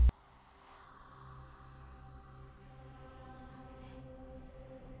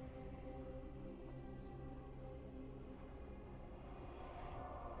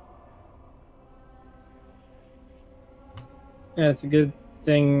 Yeah, it's a good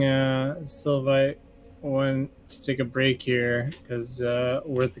thing Silvite went to take a break here because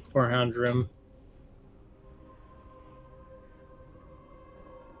we're at the Corehound room.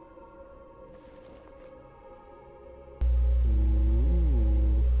 Ooh.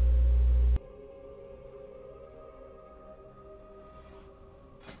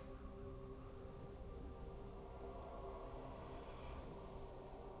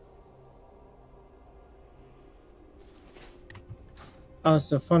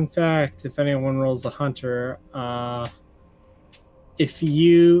 So fun fact, if anyone rolls a hunter, if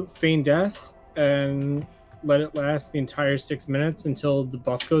you feign death and let it last the entire 6 minutes until the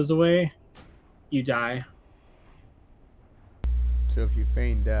buff goes away, you die. So if you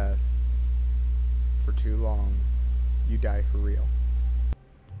feign death for too long, you die for real.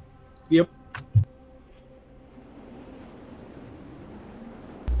 Yep.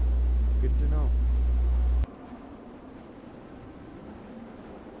 Good to know.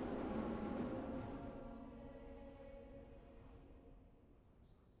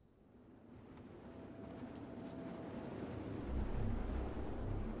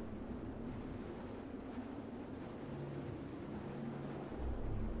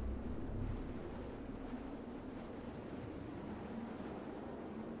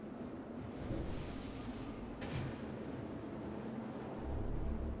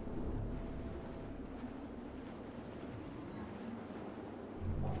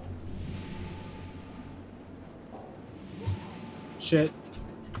 Shit.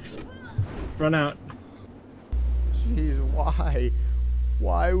 Run out. Jeez, why?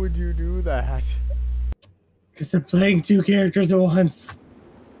 Why would you do that? Because they're playing two characters at once.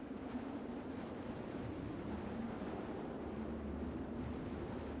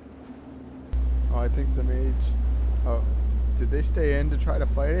 Oh, I think the mage... Oh, did they stay in to try to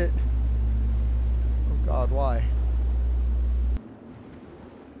fight it? Oh god, why?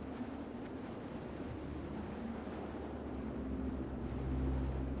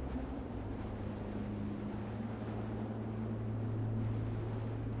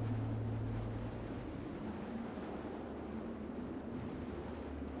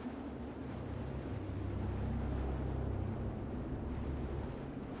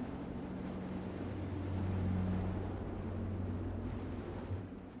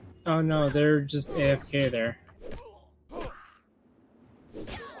 Oh no, they're just AFK there.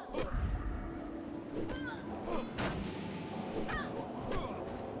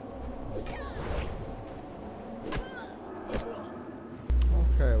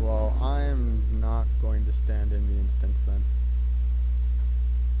 Okay, well, I'm not going to stand in the instance then.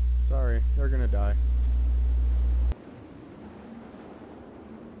 Sorry, they're gonna die.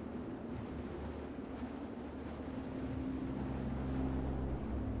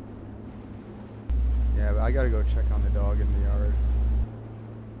 Yeah, but I gotta go check on the dog in the yard.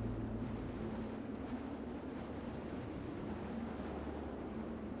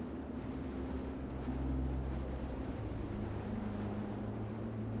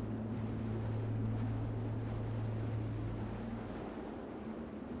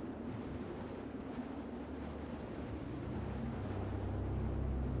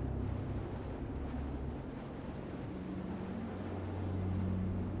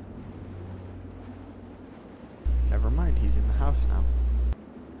 Never mind, he's in the house now.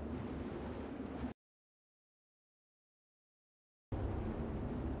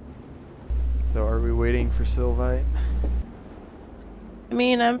 So are we waiting for Silvite? I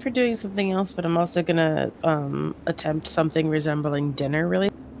mean, I'm for doing something else, but I'm also gonna attempt something resembling dinner, really.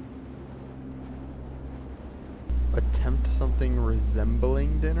 Attempt something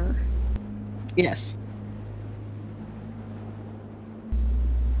resembling dinner? Yes.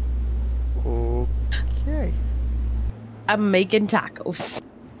 Okay. I'm making tacos.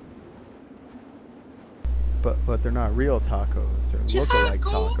 But they're not real tacos. They're lookalike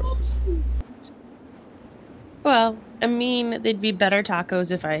tacos. Well, I mean, they'd be better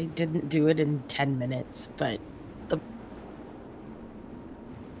tacos if I didn't do it in 10 minutes, but the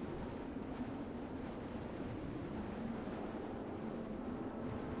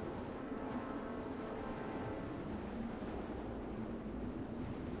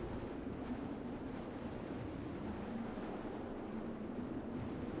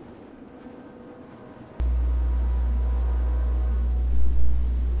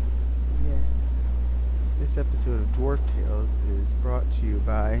This episode of Dwarf Tales is brought to you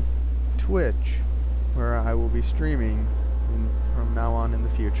by Twitch, where I will be streaming from now on in the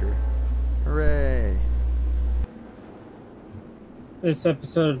future. Hooray! This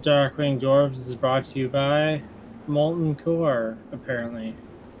episode of Darkwing Dwarves is brought to you by Molten Core, apparently.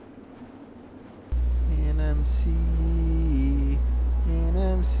 NMC,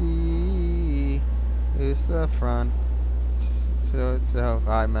 it's the front. So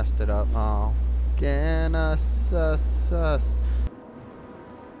I messed it up. Oh, sus.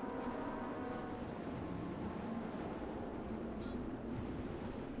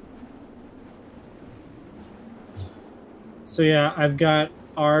 So yeah, I've got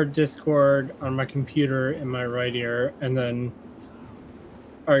our Discord on my computer in my right ear, and then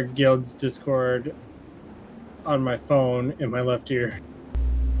our guild's Discord on my phone in my left ear.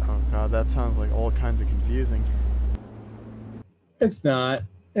 Oh god, that sounds like all kinds of confusing. It's not.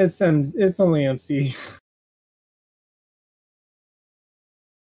 It's only MC.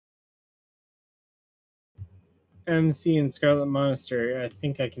 MC and Scarlet Monastery. I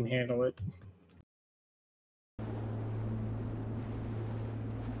think I can handle it.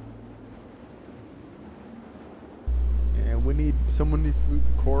 man. Someone needs to loot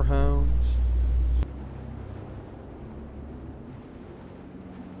the core hounds.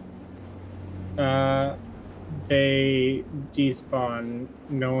 They despawn.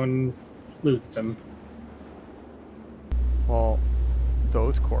 No one loots them. Well,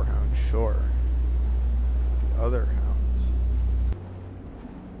 those core hounds, sure. The other hounds.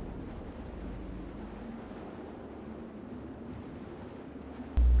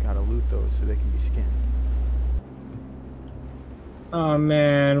 Gotta loot those so they can be skinned. Oh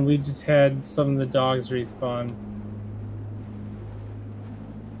man, we just had some of the dogs respawn.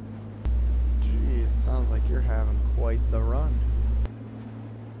 Jeez, sounds like you're having quite the run.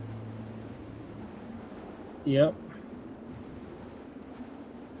 Yep.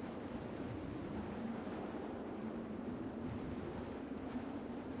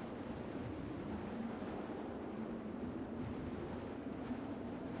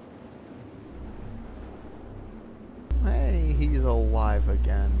 Hey, he's alive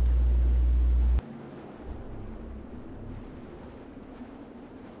again.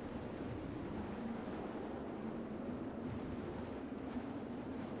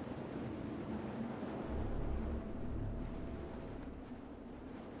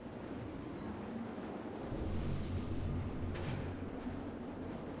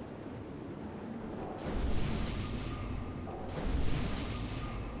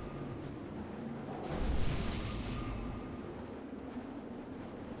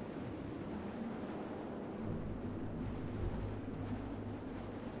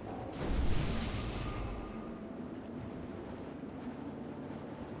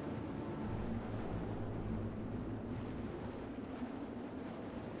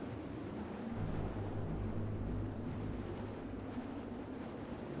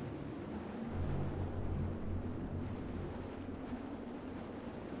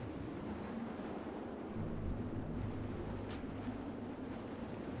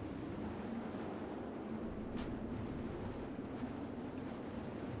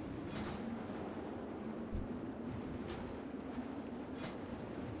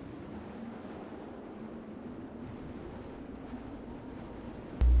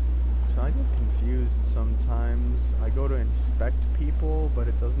 I get confused sometimes. I go to inspect people, but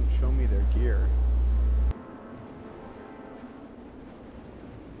it doesn't show me their gear.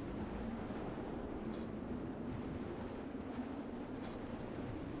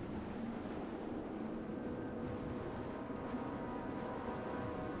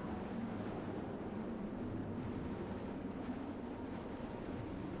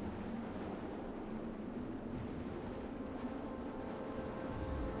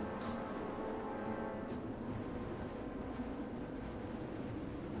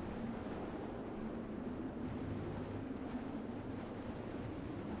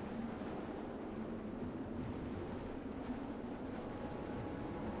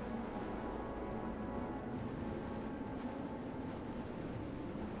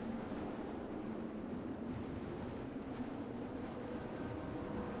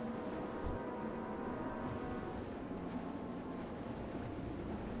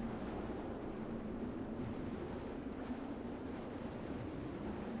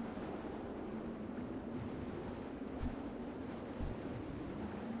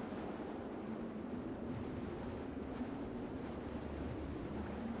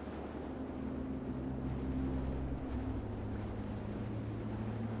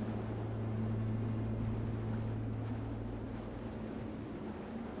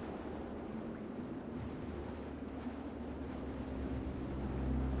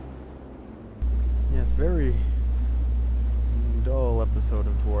 Yeah, it's a very dull episode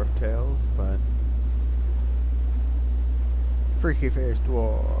of Dwarf Tales, but freaky face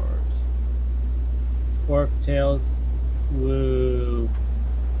dwarves. Dwarf tails. Woo.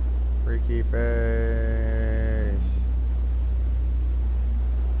 Freaky face.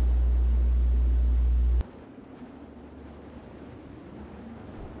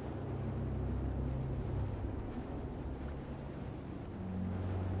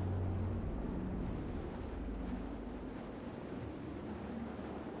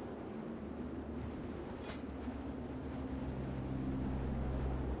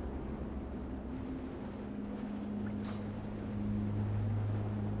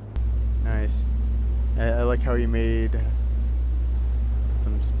 Nice. I like how you made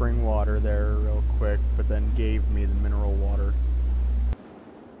some spring water there real quick, but then gave me the mineral water.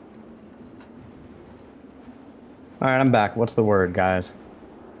 Alright, I'm back. What's the word, guys?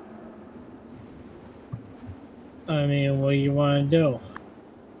 I mean, what do you want to do?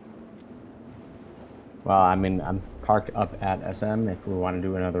 Well, I mean, I'm parked up at SM. If we want to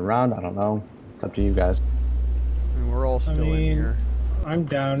do another round, I don't know. It's up to you guys. And we're all still in mean- here. I'm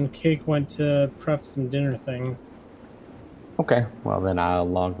down. Cake went to prep some dinner things. Okay, well then I'll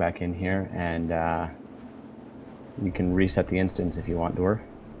log back in here, and you can reset the instance if you want, Dwarf.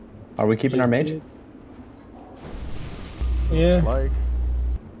 Are we keeping our Just mage? did. Yeah. Like,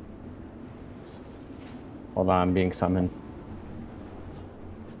 Hold on, I'm being summoned.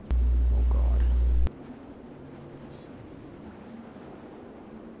 oh god.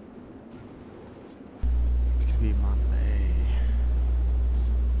 It's gonna be Monday.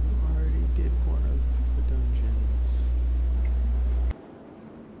 Already did one of the dungeons.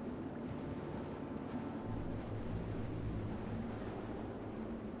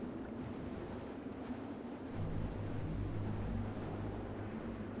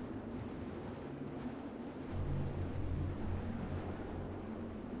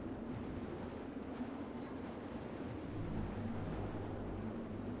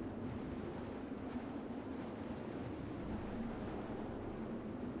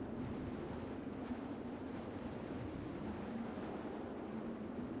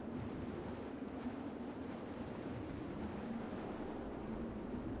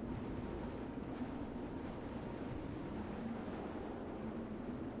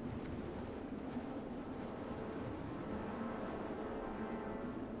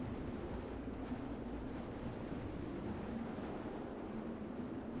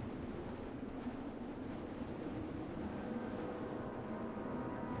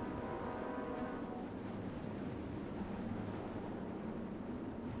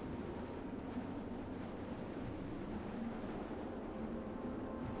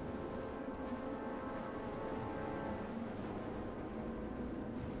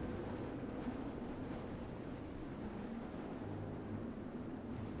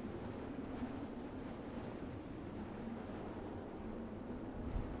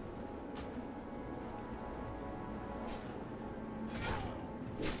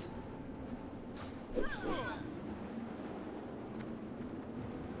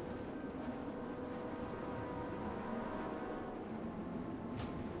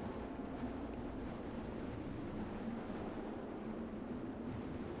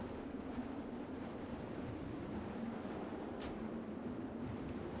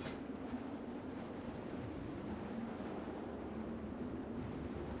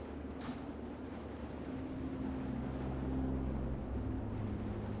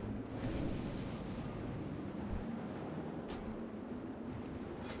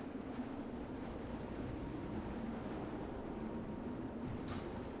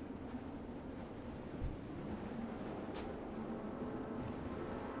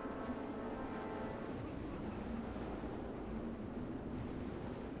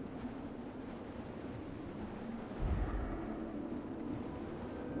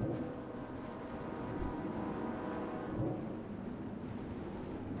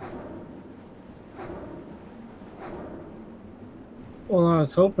 Well, I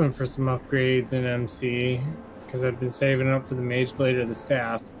was hoping for some upgrades in MC because I've been saving up for the Mage Blade or the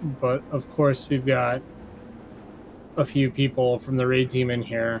Staff, but of course we've got a few people from the raid team in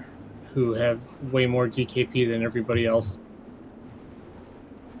here who have way more DKP than everybody else.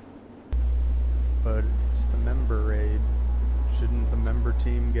 But it's the member raid. Shouldn't the member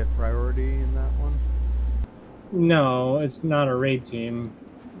team get priority in that one? No, it's not a raid team,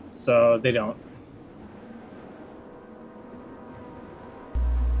 so they don't.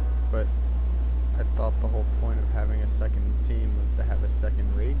 But I thought the whole point of having a second team was to have a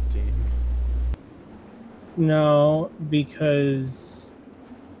second raid team. No, because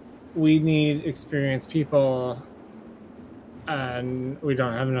we need experienced people and we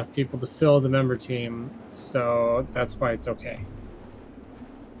don't have enough people to fill the member team, so that's why it's okay.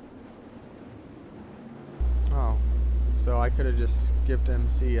 Oh, so I could have just skipped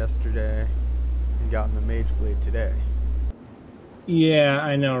MC yesterday and gotten the Mage Blade today. Yeah,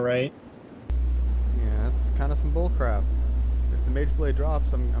 I know, right? Yeah, that's kind of some bullcrap. If the Mage Blade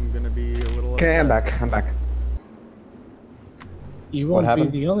drops, I'm gonna be a little upset. Okay, I'm back. I'm back. You What won't be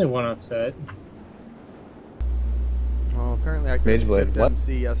happened? the only one upset. Well, apparently I could Mage have Blade, skipped what?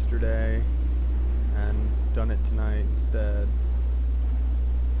 MC yesterday and done it tonight instead.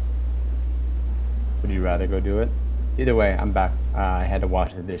 Would you rather go do it? Either way, I'm back. I had to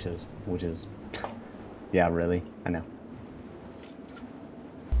wash the dishes, which is... Yeah, really. I know.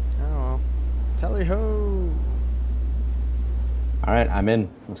 Oh well. Tally ho! Alright, I'm in.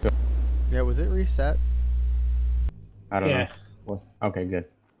 Let's go. Yeah, was it reset? I don't Yeah. know. Okay, good.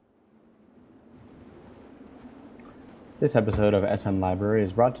 This episode of SM Library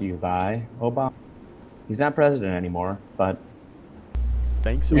is brought to you by Obama. He's not president anymore, but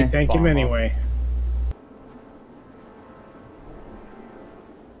Thanks. We thank him Obama. anyway.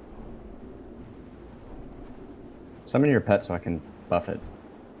 Summon your pet so I can buff it.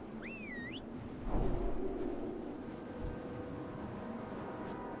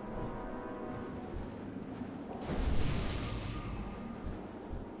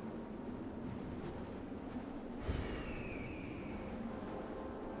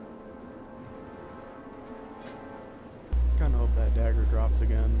 Kinda hope that dagger drops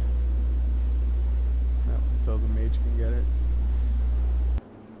again. Yep, so the mage can get it.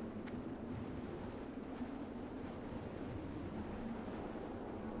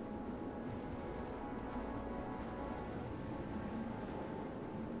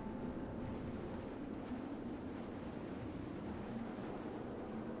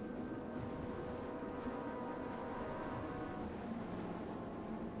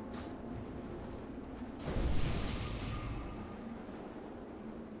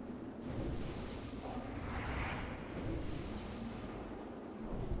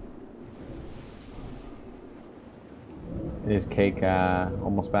 Is Cake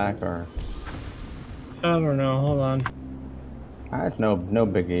almost back, or? I don't know. Hold on. It's no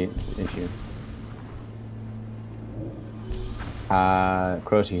big issue.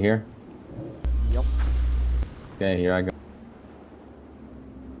 Crows, you here? Yep. Okay, here I go.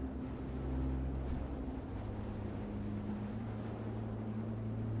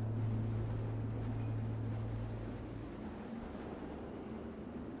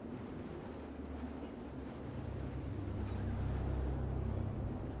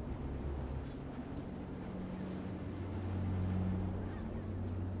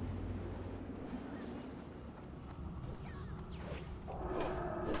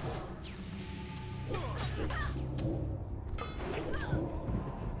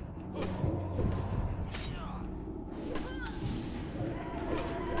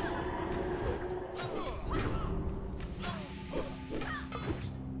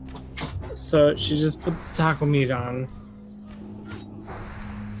 So she just put the taco meat on.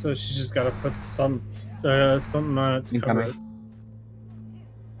 So she's just got to put something on its Incoming. cover.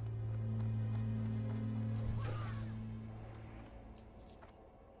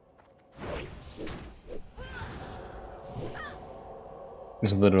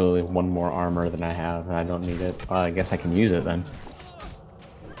 There's literally one more armor than I have, and I don't need it. I guess I can use it then.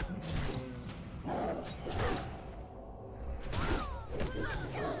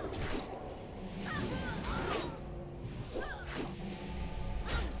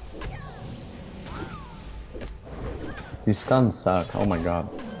 These stuns suck. Oh my god.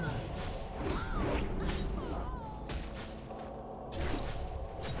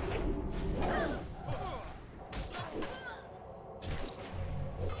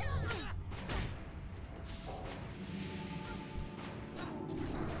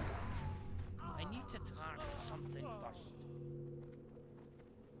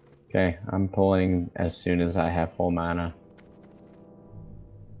 Okay, I'm pulling as soon as I have full mana.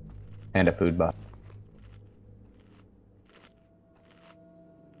 And a food buff.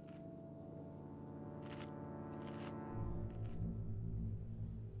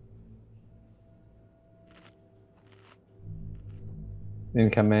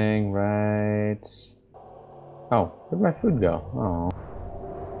 Incoming, right. Oh, where'd my food go? Oh.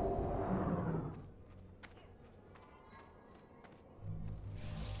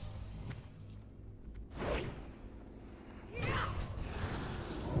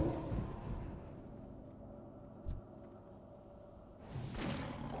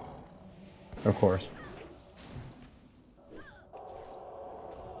 Of course.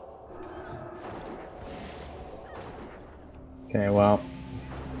 Okay, well.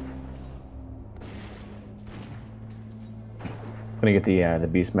 I'm gonna get the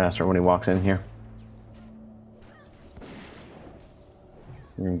Beastmaster when he walks in here.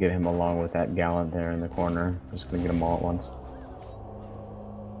 I'm gonna get him along with that Gallant there in the corner. Just gonna get them all at once.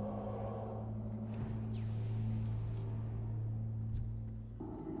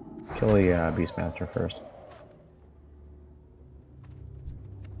 Kill the Beastmaster first.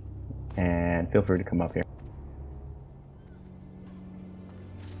 And feel free to come up here.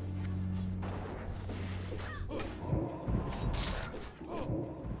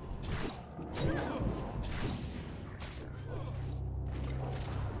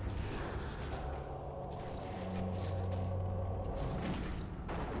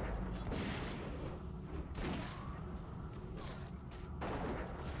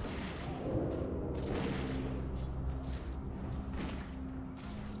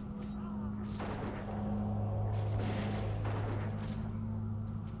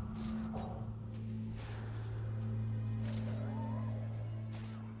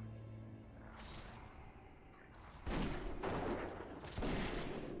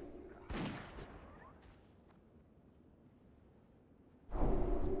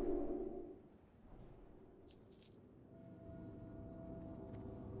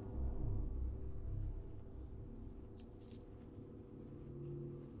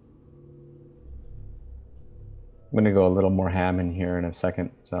 I'm gonna go a little more ham in here in a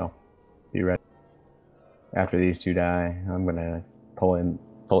second, so be ready. After these two die, I'm gonna pull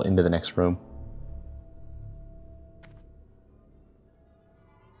into the next room.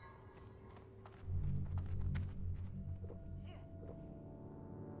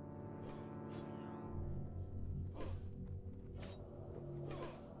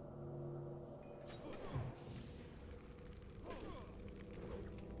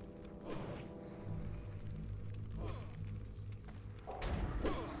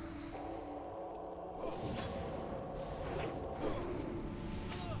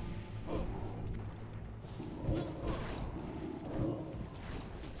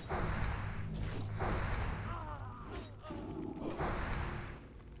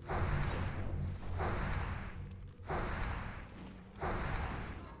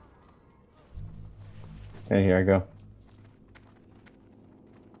 Okay, here I go.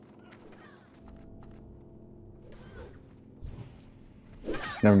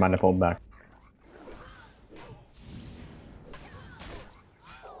 Never mind, I pulled back.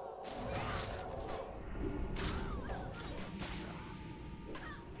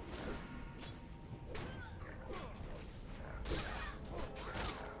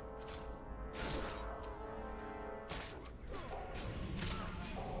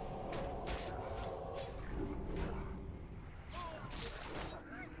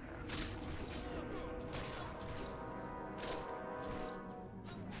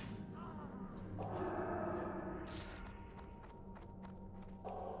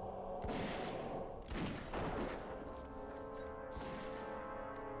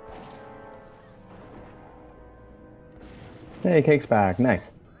 Hey, cake's back.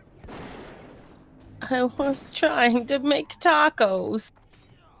 Nice. I was trying to make tacos.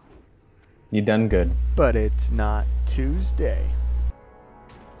 You done good. But it's not Tuesday.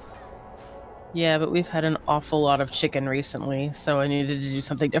 Yeah, but we've had an awful lot of chicken recently, so I needed to do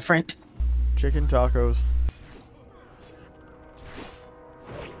something different. Chicken tacos.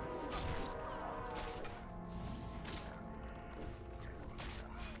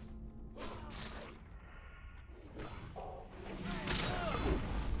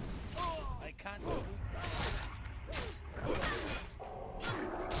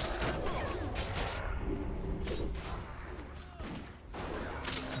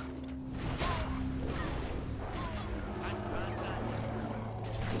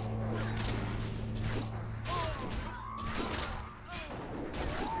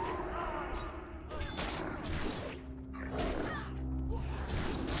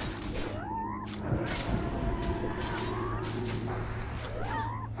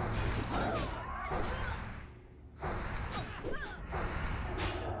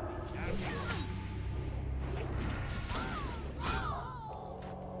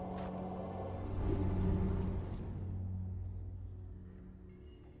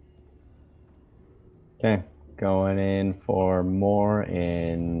 Okay, going in for more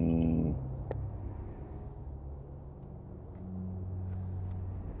in...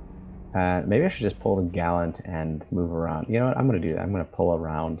 maybe I should just pull the gallant and move around. You know what? I'm going to do that. I'm going to pull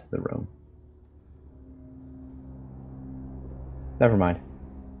around the room. Never mind.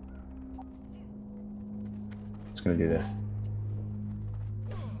 Just going to do this.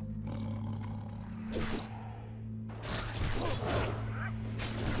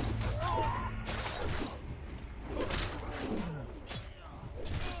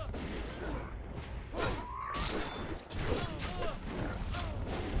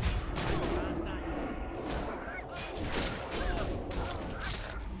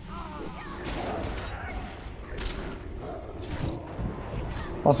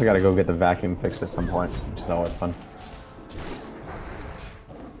 Also got to go get the vacuum fixed at some point, which is always fun.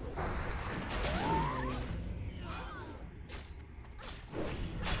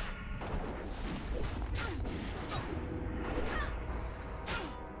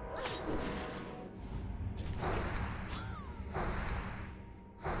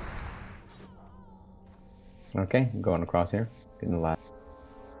 Okay, going across here, getting the last.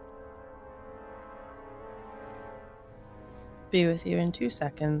 Be with you in 2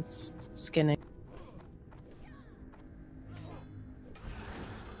 seconds. Skinning.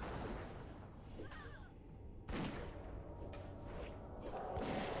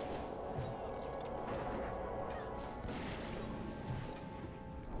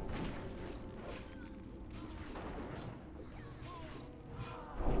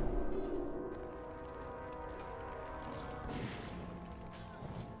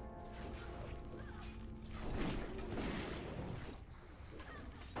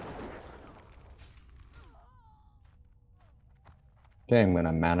 Okay, I'm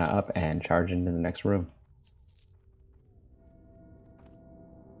gonna mana up and charge into the next room.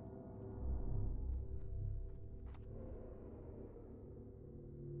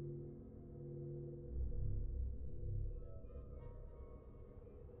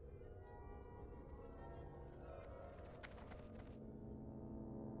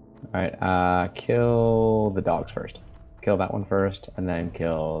 Alright, kill the dogs first. Kill that one first, and then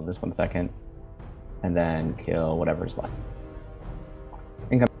kill this one second, and then kill whatever's left.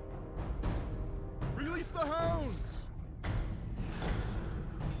 Income. Release the hounds!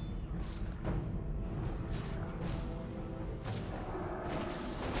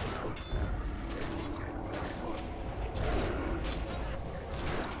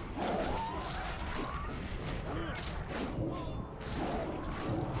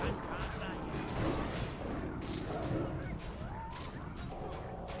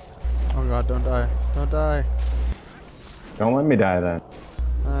 Oh god, don't die. Don't die. Don't let me die then.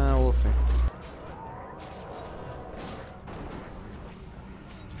 We'll see.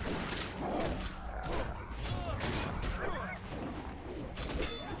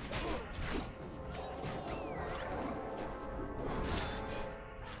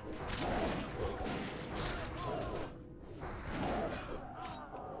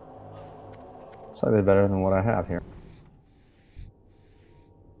 Slightly better than what I have here.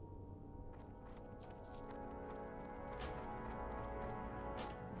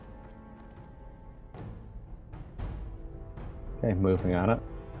 Okay, moving on up.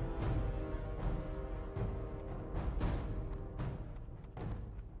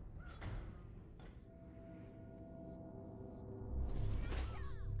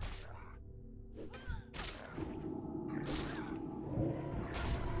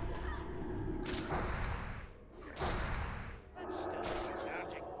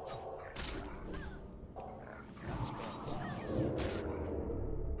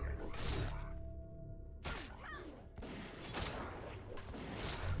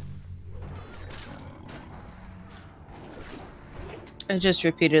 I just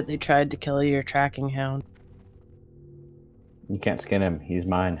repeatedly tried to kill your tracking hound. You can't skin him. He's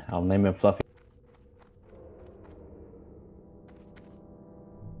mine. I'll name him Fluffy.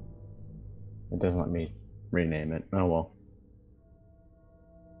 It doesn't let me rename it. Oh well.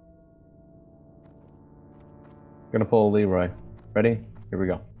 Gonna pull a Leroy. Ready? Here we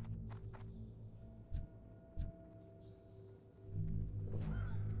go.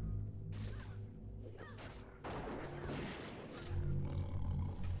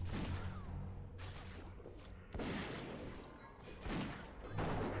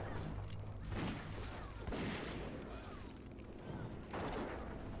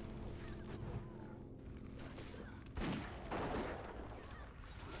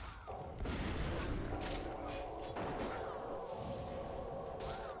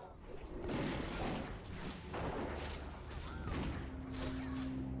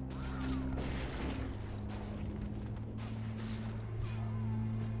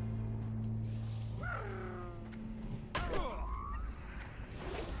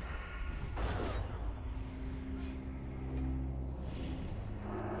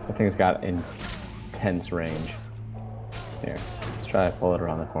 That thing's got intense range. Here, let's try to pull it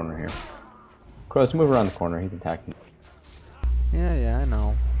around the corner here. Crows, move around the corner. He's attacking. Yeah, I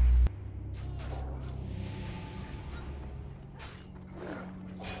know.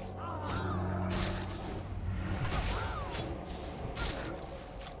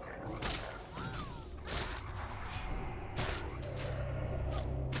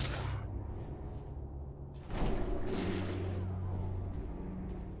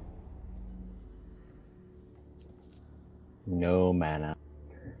 No mana.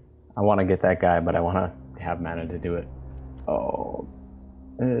 I want to get that guy, but I want to have mana to do it. Oh.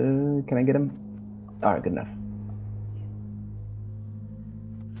 Can I get him? Alright, good enough.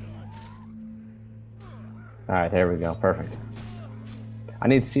 Alright, there we go. Perfect. I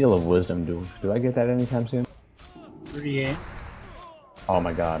need Seal of Wisdom. Do I get that anytime soon? 38. Oh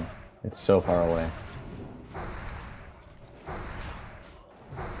my god. It's so far away.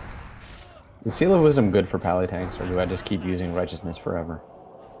 Is Seal of Wisdom good for pally tanks, or do I just keep using Righteousness forever?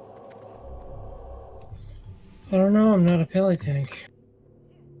 I don't know, I'm not a pally tank.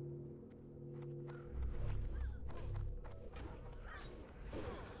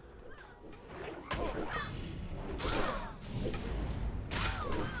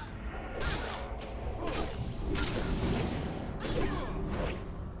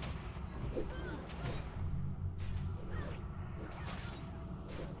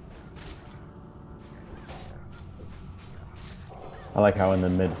 I like how in the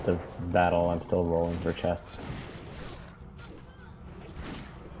midst of battle I'm still rolling for chests.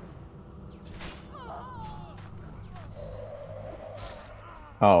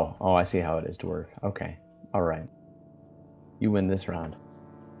 Oh, I see how it is, Dwarf. Okay, alright. You win this round.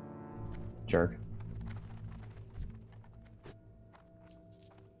 Jerk.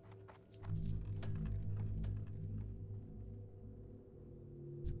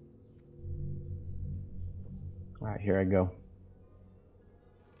 Alright, here I go.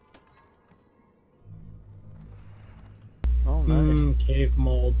 Oh, nice. Cave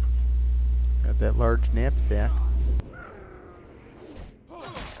mold. Got that large knapsack.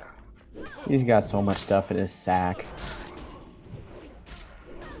 He's got so much stuff in his sack.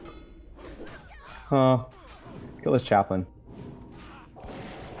 Huh. Kill this chaplain.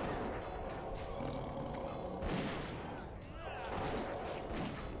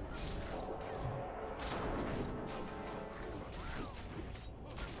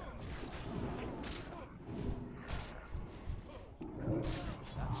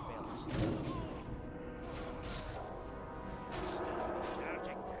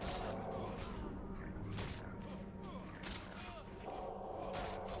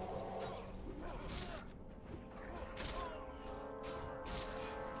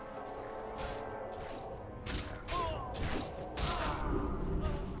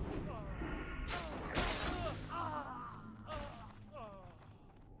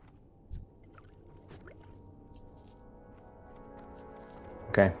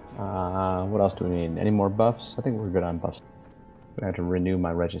 Okay, what else do we need? Any more buffs? I think we're good on buffs. I have to renew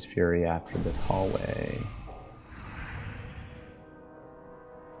my Regis Fury after this hallway.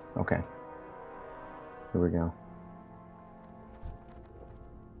 Okay. Here we go.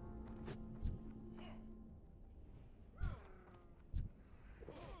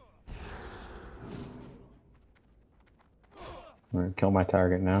 I'm gonna kill my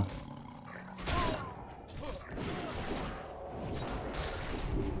target now.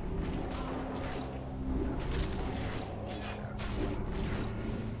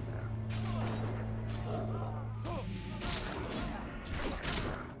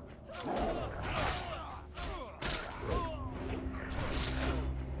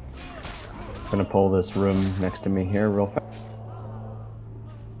 Gonna pull this room next to me here real fast.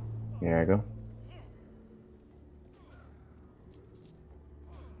 Here I go.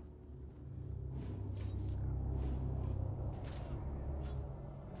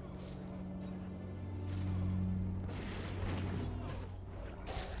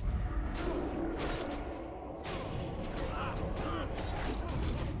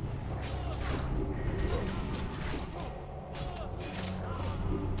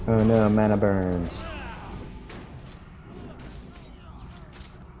 Oh no, mana burns.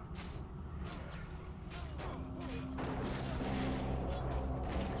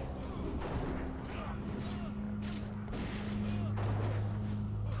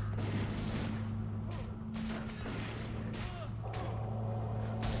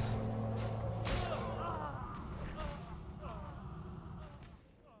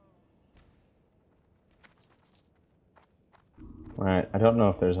 Alright, I don't know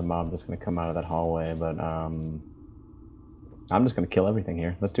if there's a mob that's going to come out of that hallway, but I'm just going to kill everything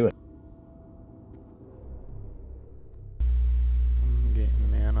here. Let's do it. I'm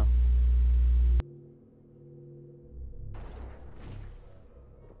getting mana.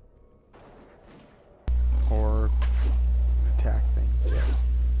 Or attack things.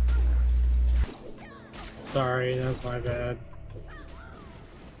 Sorry, that's my bad.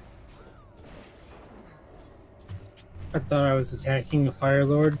 I thought I was attacking the Fire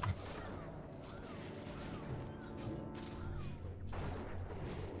Lord.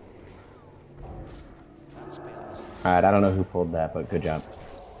 Alright, I don't know who pulled that, but good job.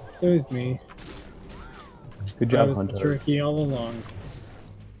 It was me. Good I job, was the Hunter. turkey all along.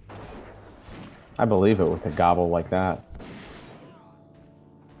 I believe it with a gobble like that.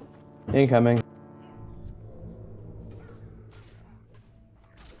 Incoming.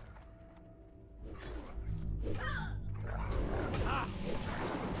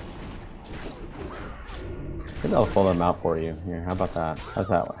 Maybe I'll pull them out for you. Here, how about that? How's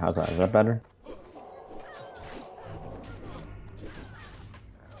that? How's that? Is that better?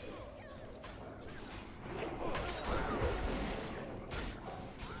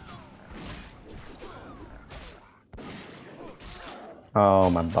 Oh,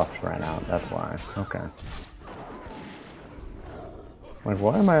 my buffs ran out. That's why. Okay. Like,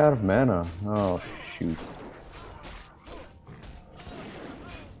 why am I out of mana? Oh, shoot.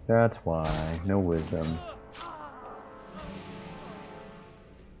 That's why. No wisdom.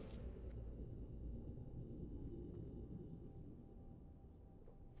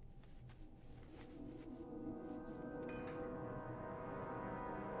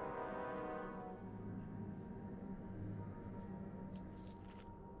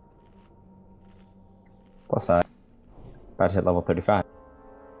 Plus side. About to hit level 35.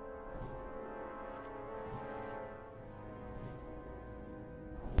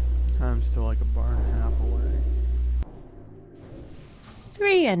 I'm still like a bar and a half away.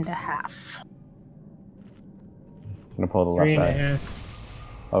 3.5. gonna pull the left side. 3.5.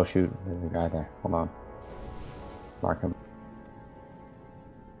 Oh shoot, there's a guy there. Hold on. Mark him.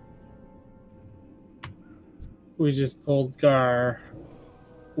 We just pulled Gar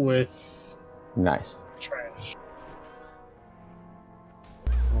with Nice. trash.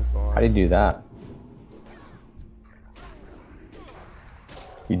 Oh god. How do you do that?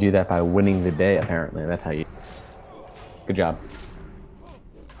 You do that by winning the day, apparently. That's how you... Good job.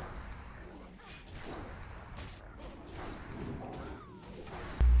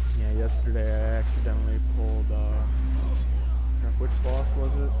 Yeah, yesterday I accidentally pulled, which boss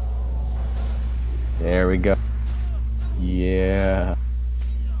was it? There we go. Yeah.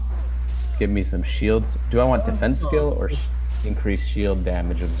 Give me some shields. Do I want defense skill or increase shield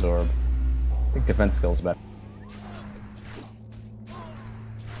damage absorb? I think defense skill is better.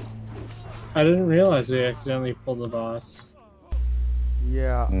 I didn't realize we accidentally pulled the boss.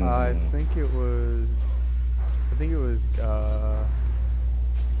 Yeah, I think it was,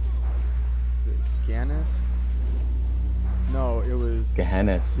 Ganis? No, it was...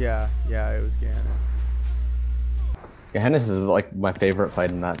 Gehennis. Yeah, it was Ganis. Gehennis is like my favorite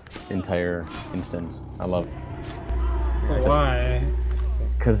fight in that entire instance. I love it. Yeah, Why?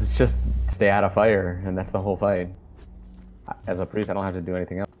 Because it's just stay out of fire, and that's the whole fight. As a priest, I don't have to do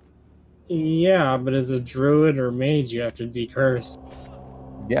anything else. Yeah, but as a druid or mage, you have to decurse.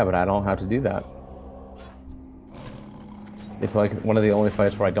 Yeah, but I don't have to do that. It's like one of the only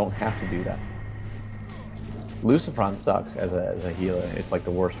fights where I don't have to do that. Lucifron sucks as a healer. It's like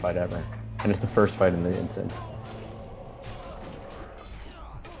the worst fight ever. And it's the first fight in the instance.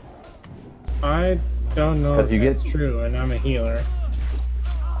 I don't know if you that's get- true, and I'm a healer.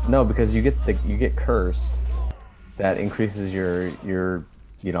 No, because you get cursed. That increases your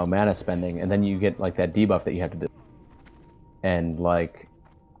mana spending, and then you get like that debuff that you have to do. And like,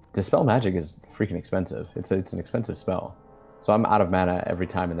 dispel magic is freaking expensive. It's an expensive spell. So I'm out of mana every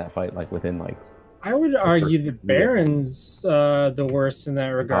time in that fight, like within like... I would argue that Baron's the worst in that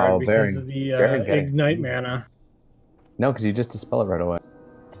regard because of the ignite mana. No, because you just dispel it right away.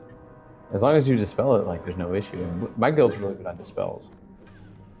 As long as you dispel it, like, there's no issue. And my guild's really good on dispels.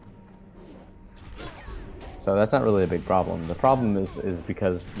 So that's not really a big problem. The problem is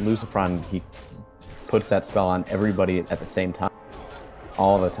because Lucifron, he puts that spell on everybody at the same time.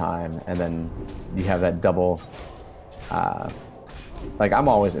 All the time. And then you have that double... like, I'm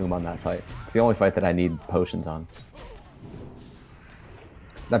always on that fight. It's the only fight that I need potions on.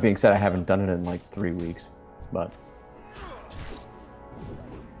 That being said, I haven't done it in like 3 weeks. But...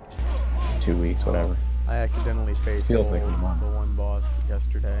 2 weeks, whatever. I accidentally faced Feels the like a month. one boss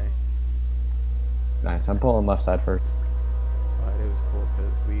yesterday. Nice. I'm pulling left side first. But it was cool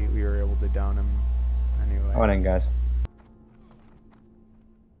because we were able to down him anyway. Come on in, guys.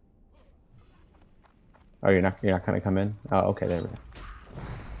 Oh, you're not gonna come in? Oh, okay, there we go.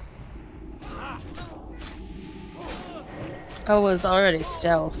 I was already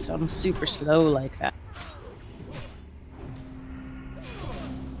stealthed. I'm super slow like that.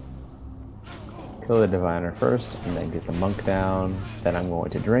 Kill the diviner first, and then get the monk down. Then I'm going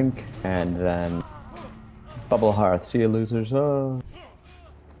to drink, and then bubble hearth. See you, losers. Oh.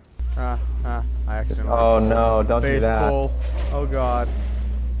 I accidentally. Oh no! Don't do face that. pull. Oh god.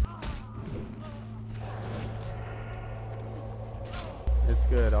 It's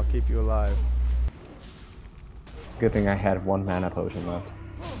good. I'll keep you alive. It's a good thing I had 1 mana potion left,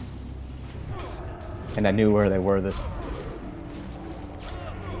 and I knew where they were this.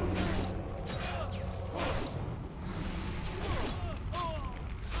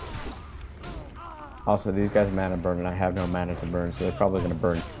 Also, these guys mana burn, and I have no mana to burn, so they're probably gonna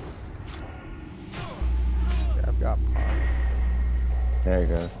burn. Yeah, I've got pots. There he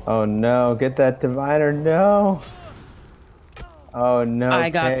goes. Oh no! Get that diviner! No! Oh no! I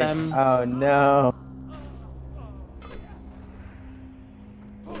got Kate. them. Oh no!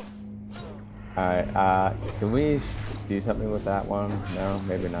 Alright, can we do something with that one? No,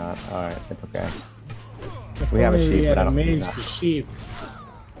 maybe not. Alright, it's okay. If We have a only sheep, we had but I a don't think mage that. to sheep.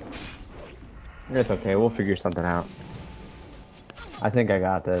 It's okay, we'll figure something out. I think I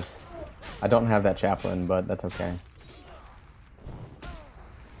got this. I don't have that chaplain, but that's okay.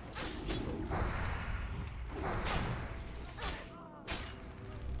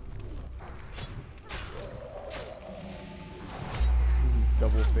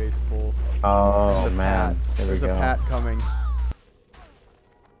 Double face pulls. Oh There's a man, pat. there we There's go. a pat coming.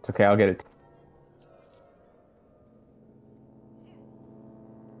 It's okay, I'll get it.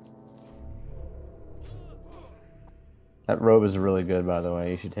 That robe is really good, by the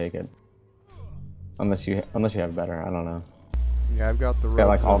way. You should take it. Unless you have better, I don't know. Yeah, I've got the It's got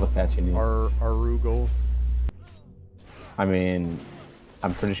like all the stats you need. Arugel. I mean,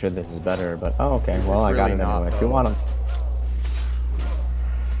 I'm pretty sure this is better, but oh, okay. Well, It's I got really it not, anyway. If you though. want them,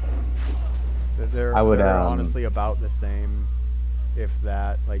 They're honestly about the same, if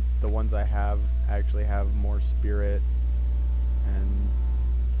that. Like, the ones I have actually have more spirit, and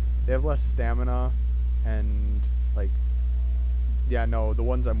they have less stamina, and, like, yeah, no, the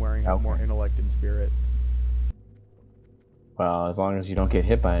ones I'm wearing have more Okay. intellect and spirit. well, as long as you don't get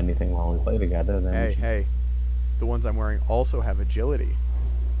hit by anything while we play together, then we Hey, should- hey, the ones I'm wearing also have agility.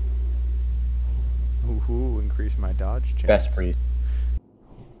 Ooh, increase my dodge chance. best freeze.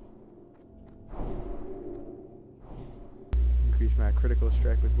 Increase my critical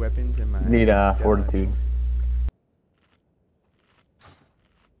strike with weapons and my Need dodge. fortitude.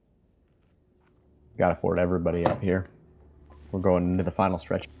 Gotta fort everybody up here. We're going into the final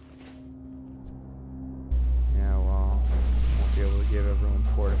stretch. Yeah, well, I won't be able to give everyone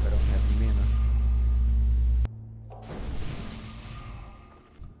fort if I don't have mana.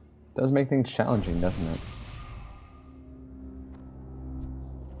 Does make things challenging, doesn't it?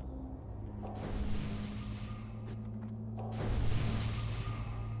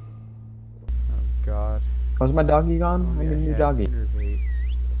 Oh god. Was my doggy gone? Oh, I yeah, need a new yeah, doggy. innervate.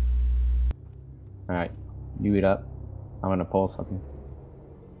 Alright, you eat up. I'm gonna pull something.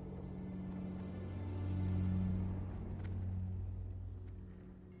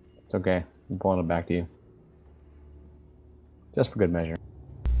 It's okay. I'm pulling it back to you. Just for good measure.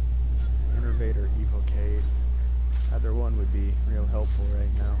 Innervate or evocate. Either one would be real helpful right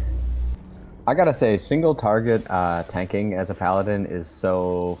now. I gotta say, single target tanking as a paladin is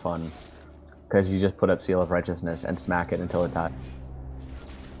so fun. Because you just put up Seal of Righteousness and smack it until it dies.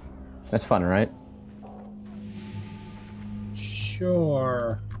 That's fun, right?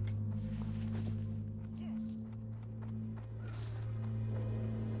 Sure.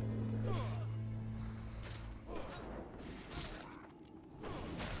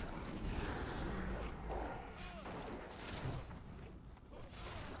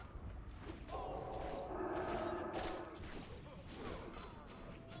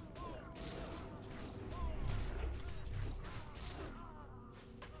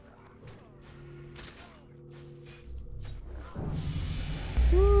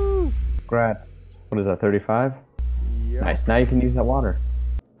 Congrats. What is that, 35? Yep. Nice. Now you can use that water.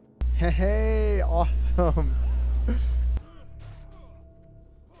 Hey, awesome.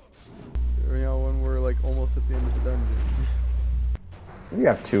 You know, when we're like almost at the end of the dungeon. We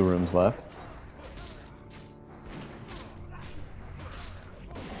have 2 rooms left.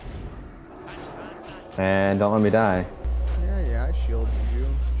 And don't let me die. Yeah, I shielded you.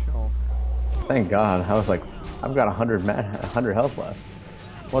 Chill. Thank God. I was like, I've got 100 health left.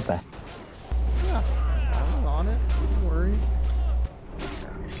 What the? Yeah, I was on it. No worries.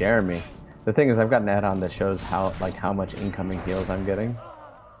 Scaring me. The thing is, I've got an add-on that shows how much incoming heals I'm getting.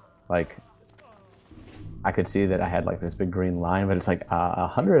 Like, I could see that I had like this big green line, but it's like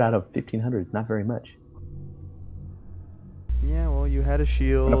 100 out of 1500 is not very much. Yeah, well, you had a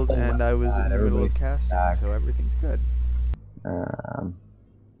shield, pull and my I was in the middle of everybody casting, back. so everything's good.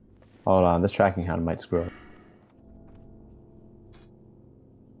 Hold on, this tracking hound might screw up.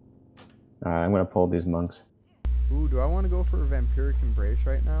 Alright, I'm gonna pull these monks. Ooh, do I want to go for a vampiric embrace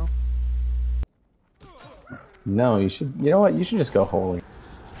right now? No, you should. You know what? You should just go holy.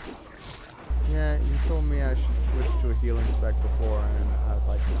 Yeah, you told me I should switch to a healing spec before, and I was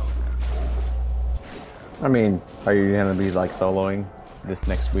like, no. I mean, are you gonna be like soloing this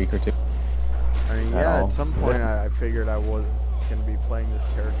next week or two? I mean, At yeah, all? at some point I figured I was going to be playing this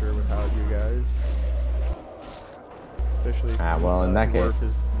character without you guys. Especially since well, in that Dwarf case-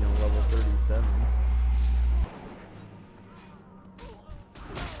 is, you know, level 37.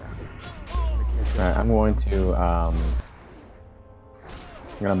 Alright, I'm going to I'm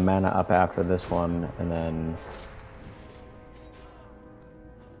gonna mana up after this one, and then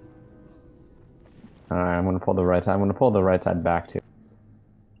alright, I'm gonna pull the right side. I'm gonna pull the right side back too.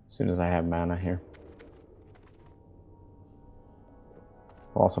 As soon as I have mana here.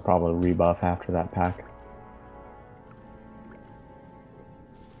 I'll also probably rebuff after that pack.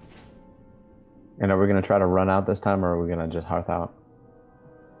 And are we gonna try to run out this time, or are we gonna just hearth out?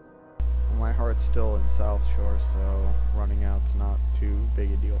 My heart's still in South Shore, so running out's not too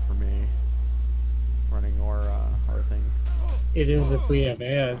big a deal for me. Running or hearthing. It is if we have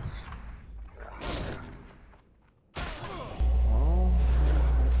ads. Well,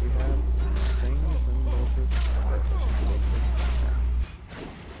 if we have things, then we'll just...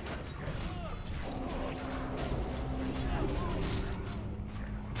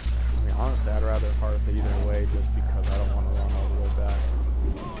 I mean, honestly, I'd rather hearth either way, just because I don't want to run all the way back.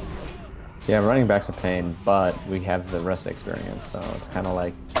 Yeah, running back's a pain, but we have the rest experience, so it's kind of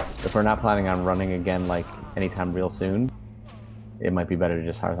like if we're not planning on running again like anytime real soon, it might be better to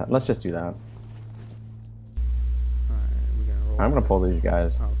just hire that. Let's just do that. Alright, we're gonna roll. I'm gonna pull these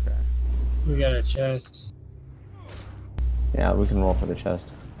guys. Okay. We got a chest. Yeah, we can roll for the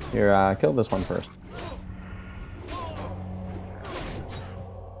chest. Here, kill this one first.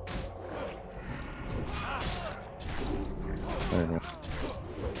 There we go.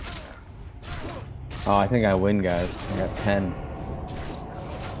 Oh, I think I win, guys. I got 10. No,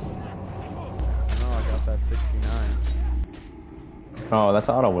 I got that 69. Oh, that's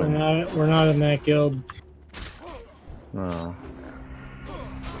auto We're win. not in that guild. Oh.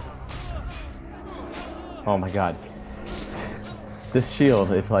 Oh my god. This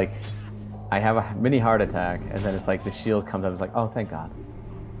shield is like, I have a mini heart attack, and then it's like the shield comes up, it's like, oh, thank god.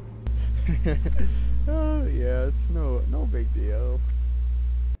 Oh yeah, it's no big deal.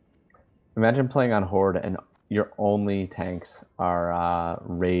 Imagine playing on Horde and your only tanks are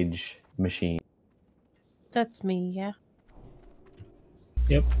rage machine. That's me, yeah.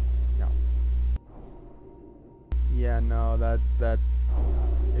 Yep. Yeah, no, that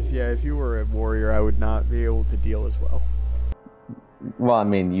if you were a warrior, I would not be able to deal as well. Well, I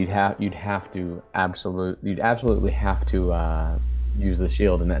mean, you'd absolutely have to use the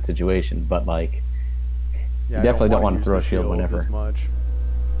shield in that situation, but like, Yeah, you definitely don't want to use throw the a shield whenever. as much.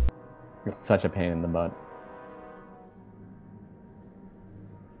 It's such a pain in the butt.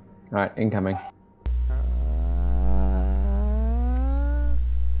 All right, incoming.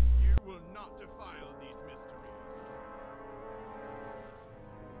 You will not defile these mysteries.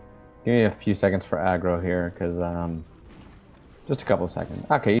 Give me a few seconds for aggro here, because just a couple of seconds.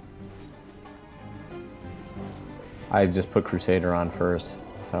 Okay. I just put Crusader on first,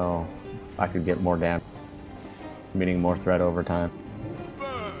 so I could get more damage, meaning more threat over time.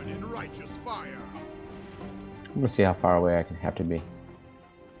 Burn in righteous fire. I'm gonna see how far away I can have to be.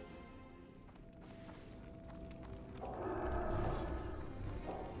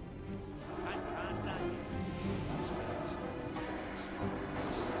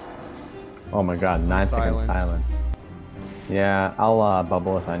 Oh my god, 9 seconds silent. Yeah, I'll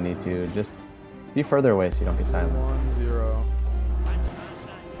bubble if I need to. Just be further away so you don't get silenced. 1-0.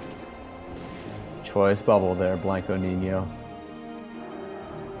 Choice bubble there, Blanco Nino.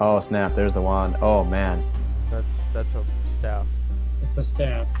 Oh snap, there's the wand. Oh man. That's a staff. It's a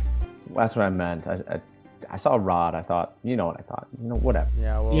staff. That's what I meant. I saw a rod, I thought, you know what I thought. You know, whatever.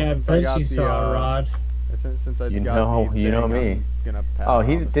 Yeah, well, Yeah, since I but got you the, saw a rod. Since I You got know- the you know thing, me. I'm gonna pass Oh, on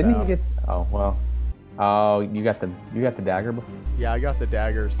he the didn't staff. he get? Oh well. Oh, you got the dagger before? Yeah, I got the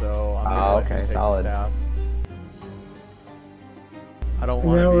dagger, so I'm Oh, gonna let okay, him take solid. the staff. I don't That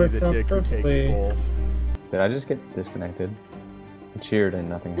want to works be the out dick who takes perfectly. both. Did I just get disconnected? I cheered and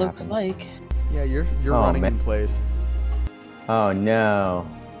nothing Looks happened. like. Yeah, you're Oh, running man. in place. Oh no.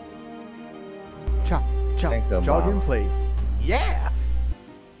 Chop, chop, Thanks, jog Obama. in place. Yeah.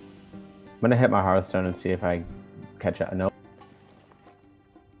 I'm gonna hit my Hearthstone and see if I catch up. Nope.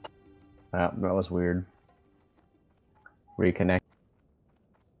 That was weird. Reconnect.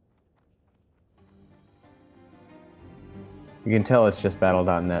 You can tell it's just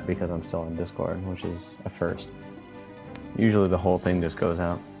battle.net because I'm still in Discord, which is a first. Usually the whole thing just goes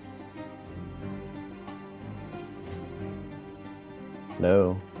out.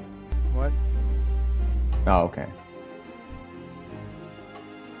 Hello. What? Oh, okay.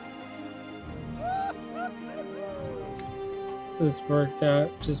 This worked out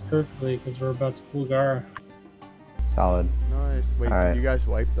just perfectly because we're about to pull Gara. Solid. Nice. Wait, Alright. did you guys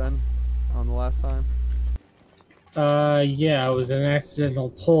wipe then? On the last time? Yeah, it was an accidental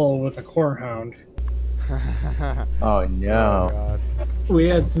pull with a core hound. Oh no. God. We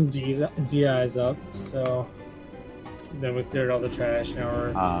had some DIs up, so then we cleared all the trash.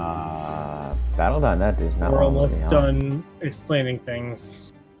 Now Battle.net is not. we're wanting to almost let me on. done explaining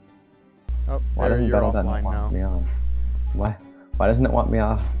things. Oh, Why there, doesn't you're Battle.net offline now. want me on? Why doesn't it want me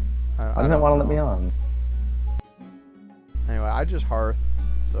off? I Why doesn't it don't want to let me know. on? Anyway, I just hearth,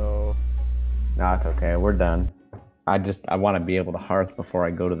 so No, it's okay. We're done. I want to be able to hearth before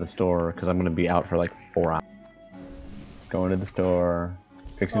I go to the store because I'm going to be out for like 4 hours. Going to the store,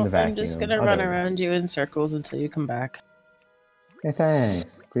 fixing the vacuum. I'm just gonna I'll run do it. around you in circles until you come back. Okay,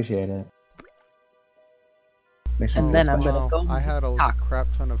 thanks. Appreciate it. Make sure And you then get I'm special. gonna go I had a talk. crap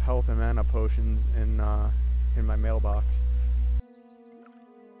ton of health and mana potions in my mailbox.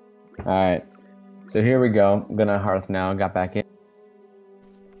 Alright. So here we go. I'm gonna hearth now. Got back in.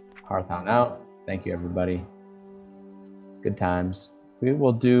 Hearth on out. Thank you, everybody. Good times. We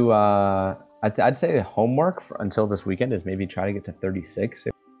will do, I'd say the homework until this weekend is maybe try to get to 36.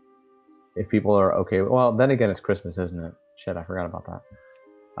 if people are okay. Well, then again, it's Christmas, isn't it? Shit, I forgot about that.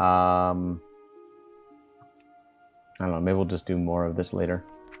 I don't know. Maybe we'll just do more of this later.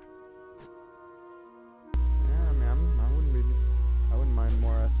 Yeah, I mean, I wouldn't mind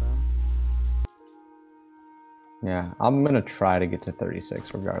more SM. Yeah, I'm gonna try to get to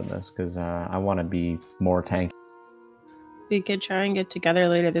 36 regardless, because I want to be more tanky. We could try and get together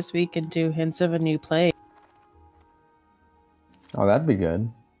later this week and do hints of a new play. Oh, that'd be good.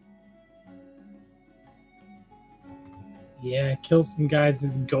 Yeah, kill some guys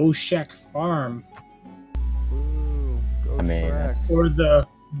at Go Shack Farm. Ooh, go I mean, Shrek. that's- Or the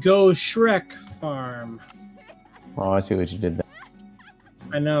Go Shrek Farm. Oh, I see what you did there.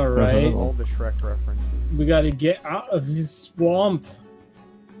 I know, right? All the Shrek references. We gotta get out of his swamp.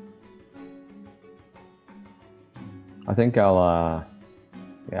 I think I'll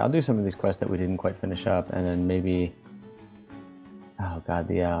do some of these quests that we didn't quite finish up, and then maybe, oh god,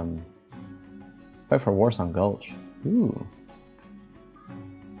 the fight for Warsong Gulch. Ooh.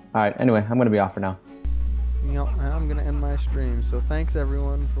 All right. Anyway, I'm gonna be off for now. Yep, I'm gonna end my stream. So thanks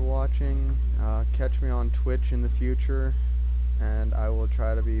everyone for watching. Catch me on Twitch in the future, and I will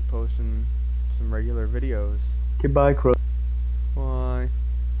try to be posting some regular videos. Goodbye, Crow. Bye.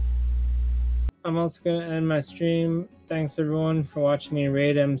 I'm also gonna end my stream. Thanks everyone for watching me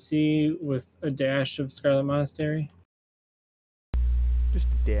raid MC with a dash of Scarlet Monastery. Just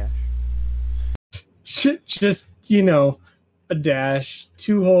a dash. Just, you know, a dash,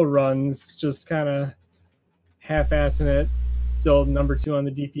 2 whole runs, just kind of half-assing it. Still number 2 on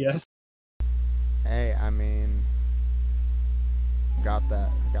the DPS. Hey, I mean, got that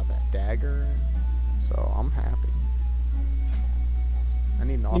dagger, so I'm happy. I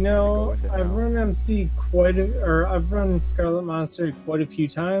need an offhand You to go know, with it I've now. run MC I've run Scarlet Monastery quite a few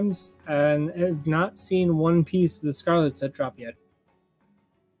times, and have not seen one piece of the Scarlet set drop yet.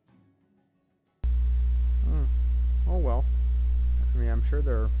 Oh well. I mean, I'm sure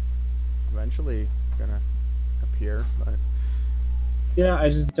they're eventually gonna appear, but Yeah, I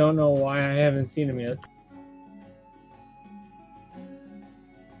just don't know why I haven't seen them yet.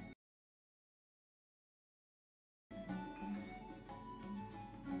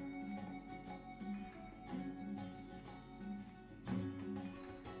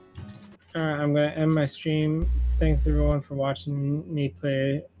 Alright, I'm gonna end my stream. Thanks everyone for watching me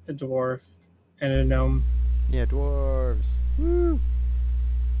play a dwarf and a gnome. yeah, dwarves. Woo!